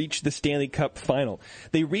team reached the Stanley Cup final.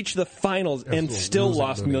 They reached the finals and still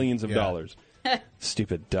lost millions of dollars.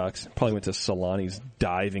 Stupid Ducks. Probably went to Solani's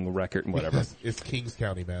diving record and whatever. It's Kings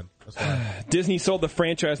County, man. That's why. Disney sold the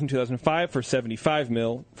franchise in 2005 for $75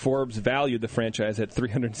 million. Forbes valued the franchise at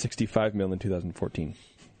 $365 million in 2014.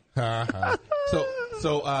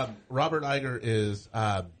 So Robert Iger is.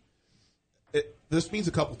 This means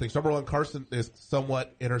a couple things. Number one, Carson is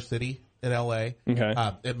somewhat inner city in L.A. Okay.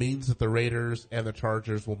 It means that the Raiders and the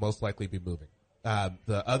Chargers will most likely be moving.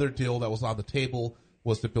 The other deal that was on the table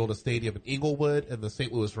was to build a stadium in Inglewood, and the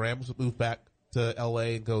St. Louis Rams would move back to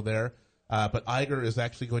L.A. and go there. But Iger is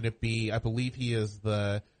actually going to be, I believe he is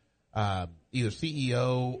the either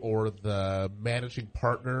CEO or the managing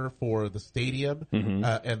partner for the stadium.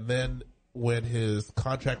 And then when his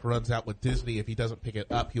contract runs out with Disney, if he doesn't pick it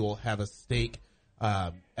up, he will have a stake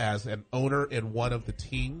as an owner in one of the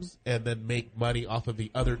teams and then make money off of the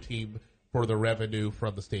other team for the revenue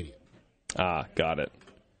from the stadium. Ah, got it.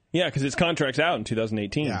 Yeah, because his contract's out in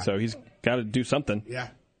 2018, so he's got to do something. Yeah.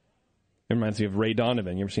 It reminds me of Ray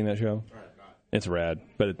Donovan. You ever seen that show? It's rad,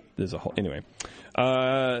 but there's a whole... Anyway.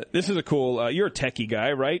 This is a cool... you're a techie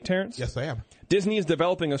guy, right, Terrence? Yes, I am. Disney is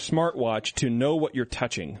developing a smartwatch to know what you're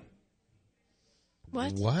touching.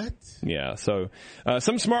 What? Yeah, so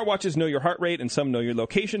some smartwatches know your heart rate and some know your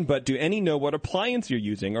location, but do any know what appliance you're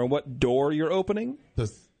using or what door you're opening?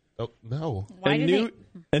 No.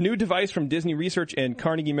 A new device from Disney Research and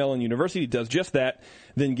Carnegie Mellon University does just that,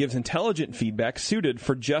 then gives intelligent feedback suited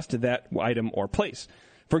for just that item or place.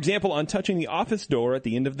 For example, on touching the office door at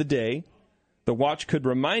the end of the day, the watch could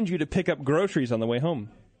remind you to pick up groceries on the way home.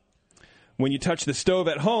 When you touch the stove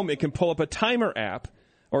at home, it can pull up a timer app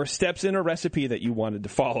or steps in a recipe that you wanted to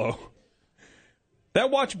follow.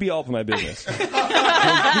 That watch be all for my business.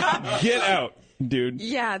 Get out, dude.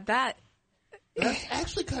 Yeah, That's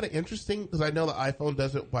actually kind of interesting because I know the iPhone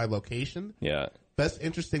does it by location. Yeah. That's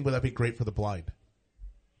interesting, but that'd be great for the blind.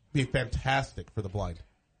 Be fantastic for the blind.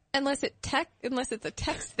 Unless it's a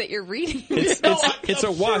text that you're reading. It's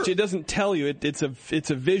a watch. It doesn't tell you. It's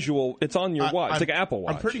a visual. It's on your watch. It's like an Apple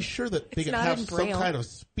Watch. I'm pretty sure that they could have some kind of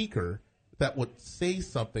speaker that would say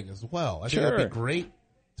something as well. I think that'd be great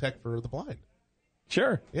tech for the blind.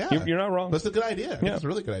 Sure. Yeah. You're not wrong. That's a good idea. Yeah. It's a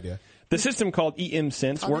really good idea. The system called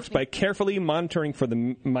EMSense works by carefully monitoring for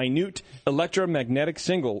the minute electromagnetic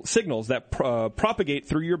signals that propagate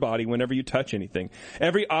through your body whenever you touch anything.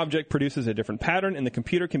 Every object produces a different pattern, and the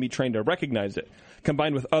computer can be trained to recognize it.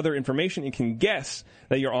 Combined with other information, it can guess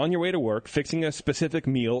that you're on your way to work, fixing a specific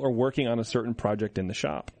meal, or working on a certain project in the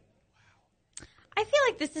shop. I feel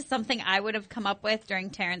like this is something I would have come up with during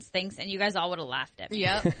Terrence Thinks, and you guys all would have laughed at me.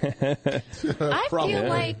 Yep. I feel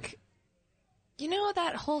like, you know,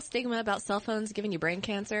 that whole stigma about cell phones giving you brain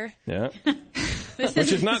cancer? Yeah.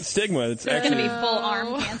 Which is not stigma. It's actually going to be full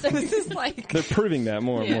arm cancer. This is like... They're proving that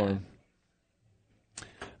more and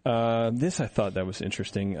more. This I thought that was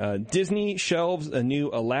interesting. Disney shelves a new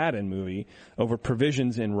Aladdin movie over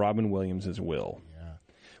provisions in Robin Williams' will.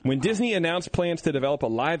 When Disney announced plans to develop a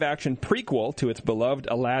live-action prequel to its beloved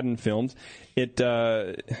Aladdin films, it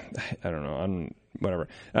said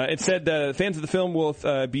fans of the film will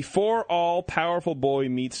before all-powerful boy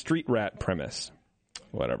meets street rat premise.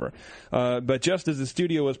 Whatever. But just as the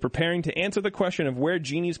studio was preparing to answer the question of where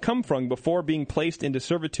genies come from before being placed into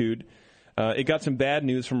servitude, it got some bad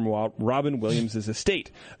news from Robin Williams' estate.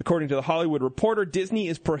 According to The Hollywood Reporter, Disney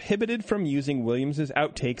is prohibited from using Williams'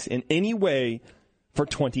 outtakes in any way for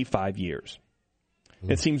 25 years.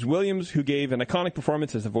 It seems Williams, who gave an iconic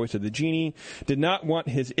performance as the voice of the genie, did not want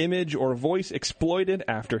his image or voice exploited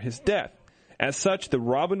after his death. As such, the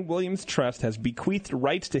Robin Williams Trust has bequeathed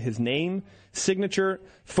rights to his name, signature,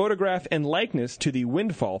 photograph, and likeness to the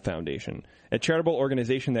Windfall Foundation, a charitable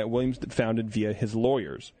organization that Williams founded via his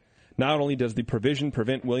lawyers. Not only does the provision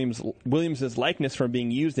prevent Williams's likeness from being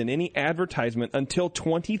used in any advertisement until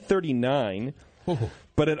 2039,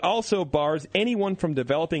 but it also bars anyone from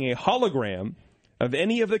developing a hologram of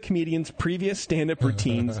any of the comedian's previous stand-up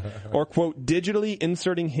routines or, quote, digitally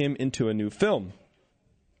inserting him into a new film.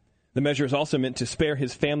 The measure is also meant to spare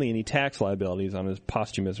his family any tax liabilities on his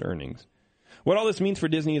posthumous earnings. What all this means for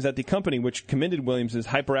Disney is that the company, which commended Williams'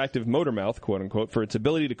 hyperactive motor mouth, quote-unquote, for its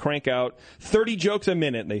ability to crank out 30 jokes a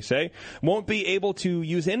minute, they say, won't be able to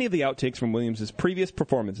use any of the outtakes from Williams' previous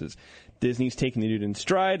performances. Disney's taking the dude in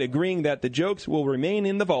stride, agreeing that the jokes will remain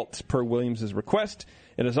in the vaults per Williams' request.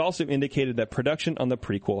 It has also indicated that production on the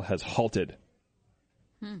prequel has halted.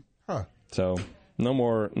 So, no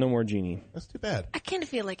more genie. That's too bad. I kind of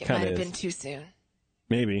feel like it might have been too soon.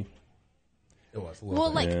 Maybe. It was a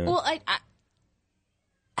little bit.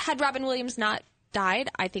 I had Robin Williams not died,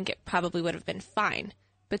 I think it probably would have been fine.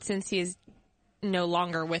 But since he is no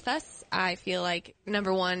longer with us, I feel like,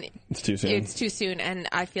 number one, it's too soon. It's too soon, and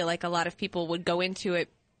I feel like a lot of people would go into it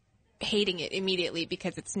hating it immediately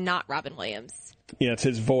because it's not Robin Williams. Yeah, it's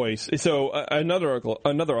his voice. So another article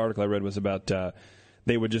I read was about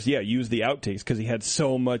they would just use the outtakes because he had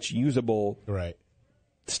so much usable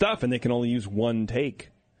stuff, and they can only use one take.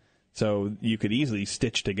 So you could easily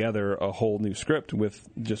stitch together a whole new script with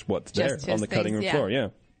just what's there on the cutting room floor. Yeah.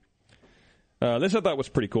 This I thought was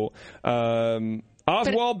pretty cool.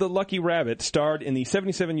 Oswald the Lucky Rabbit starred in the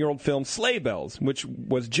 77-year-old film Sleigh Bells, which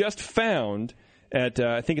was just found at,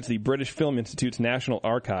 I think it's the British Film Institute's National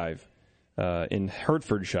Archive in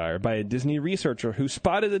Hertfordshire by a Disney researcher who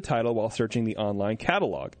spotted the title while searching the online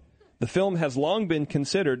catalog. The film has long been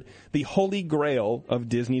considered the holy grail of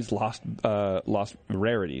Disney's lost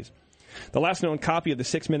rarities. The last known copy of the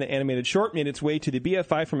 6-minute animated short made its way to the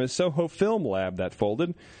BFI from a Soho film lab that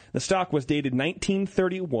folded. The stock was dated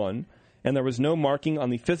 1931, and there was no marking on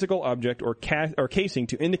the physical object or casing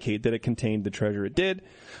to indicate that it contained the treasure it did.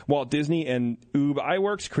 Walt Disney and Ub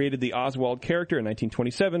Iwerks created the Oswald character in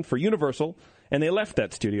 1927 for Universal, and they left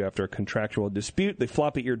that studio after a contractual dispute. The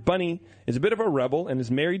floppy-eared bunny is a bit of a rebel and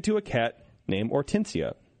is married to a cat named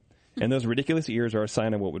Hortensia. And those ridiculous ears are a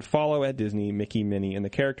sign of what would follow at Disney, Mickey, Minnie, and the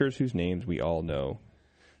characters whose names we all know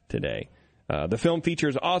today. The film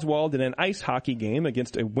features Oswald in an ice hockey game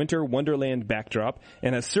against a winter wonderland backdrop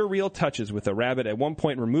and has surreal touches with a rabbit at one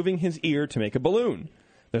point removing his ear to make a balloon.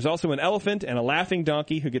 There's also an elephant and a laughing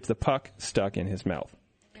donkey who gets the puck stuck in his mouth.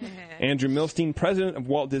 Andrew Milstein, president of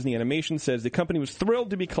Walt Disney Animation, says the company was thrilled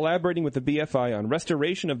to be collaborating with the BFI on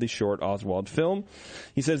restoration of the short Oswald film.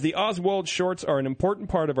 He says the Oswald shorts are an important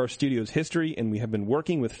part of our studio's history, and we have been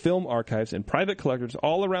working with film archives and private collectors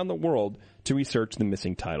all around the world to research the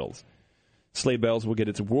missing titles. Sleigh Bells will get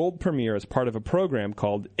its world premiere as part of a program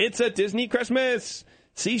called It's a Disney Christmas!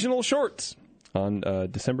 Seasonal Shorts on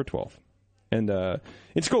December 12th. And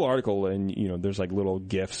it's a cool article, and there's like little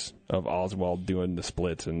gifs of Oswald doing the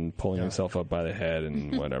splits and pulling himself up by the head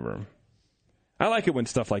and whatever. I like it when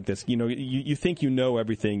stuff like this, you think you know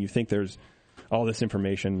everything, you think there's all this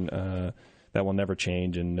information that will never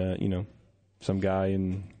change, and some guy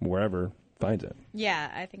in wherever finds it.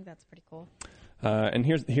 Yeah, I think that's pretty cool. And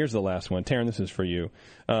here's the last one. Taryn, this is for you.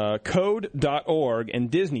 Code.org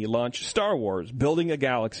and Disney launch Star Wars, Building a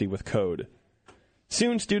Galaxy with Code.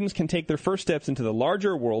 Soon, students can take their first steps into the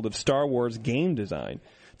larger world of Star Wars game design.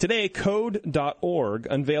 Today, Code.org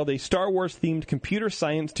unveiled a Star Wars-themed computer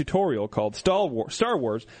science tutorial called Star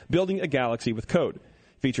Wars Building a Galaxy with Code,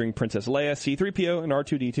 featuring Princess Leia, C-3PO, and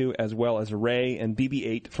R2-D2, as well as Rey and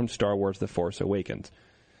BB-8 from Star Wars The Force Awakens.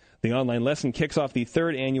 The online lesson kicks off the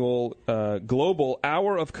third annual Global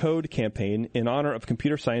Hour of Code campaign in honor of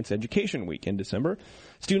Computer Science Education Week in December.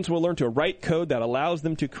 Students will learn to write code that allows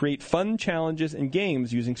them to create fun challenges and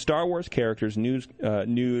games using Star Wars characters,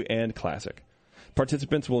 new and classic.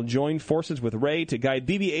 Participants will join forces with Rey to guide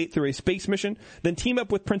BB-8 through a space mission, then team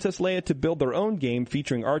up with Princess Leia to build their own game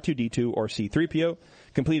featuring R2-D2 or C-3PO.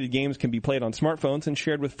 Completed games can be played on smartphones and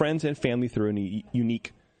shared with friends and family through a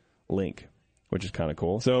unique link, which is kind of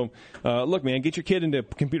cool. So, look, man, get your kid into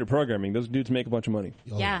computer programming. Those dudes make a bunch of money.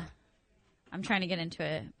 Yeah. I'm trying to get into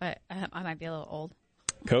it, but I might be a little old.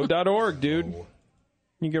 Code.org, dude. You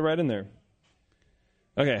can get right in there.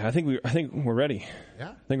 Okay, I think we're ready. Yeah.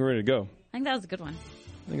 I think we're ready to go. I think that was a good one.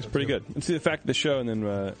 I think it's pretty good. Let's see the fact of the show, and then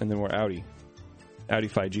we're outie.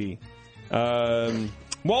 Outie 5G.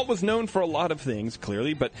 Walt was known for a lot of things,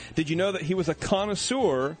 clearly, but did you know that he was a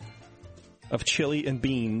connoisseur of chili and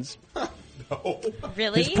beans? No.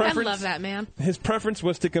 Really? I love that, man. His preference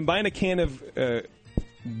was to combine a can of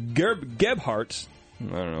Gebhardt's, I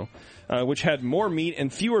don't know, which had more meat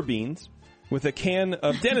and fewer beans, with a can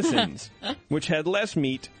of Denison's, which had less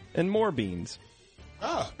meat and more beans.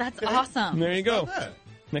 Oh, that's awesome. There you go.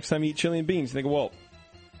 Next time you eat chili and beans, think of Walt.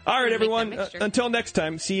 All right, everyone. Until next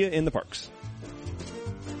time, see you in the parks.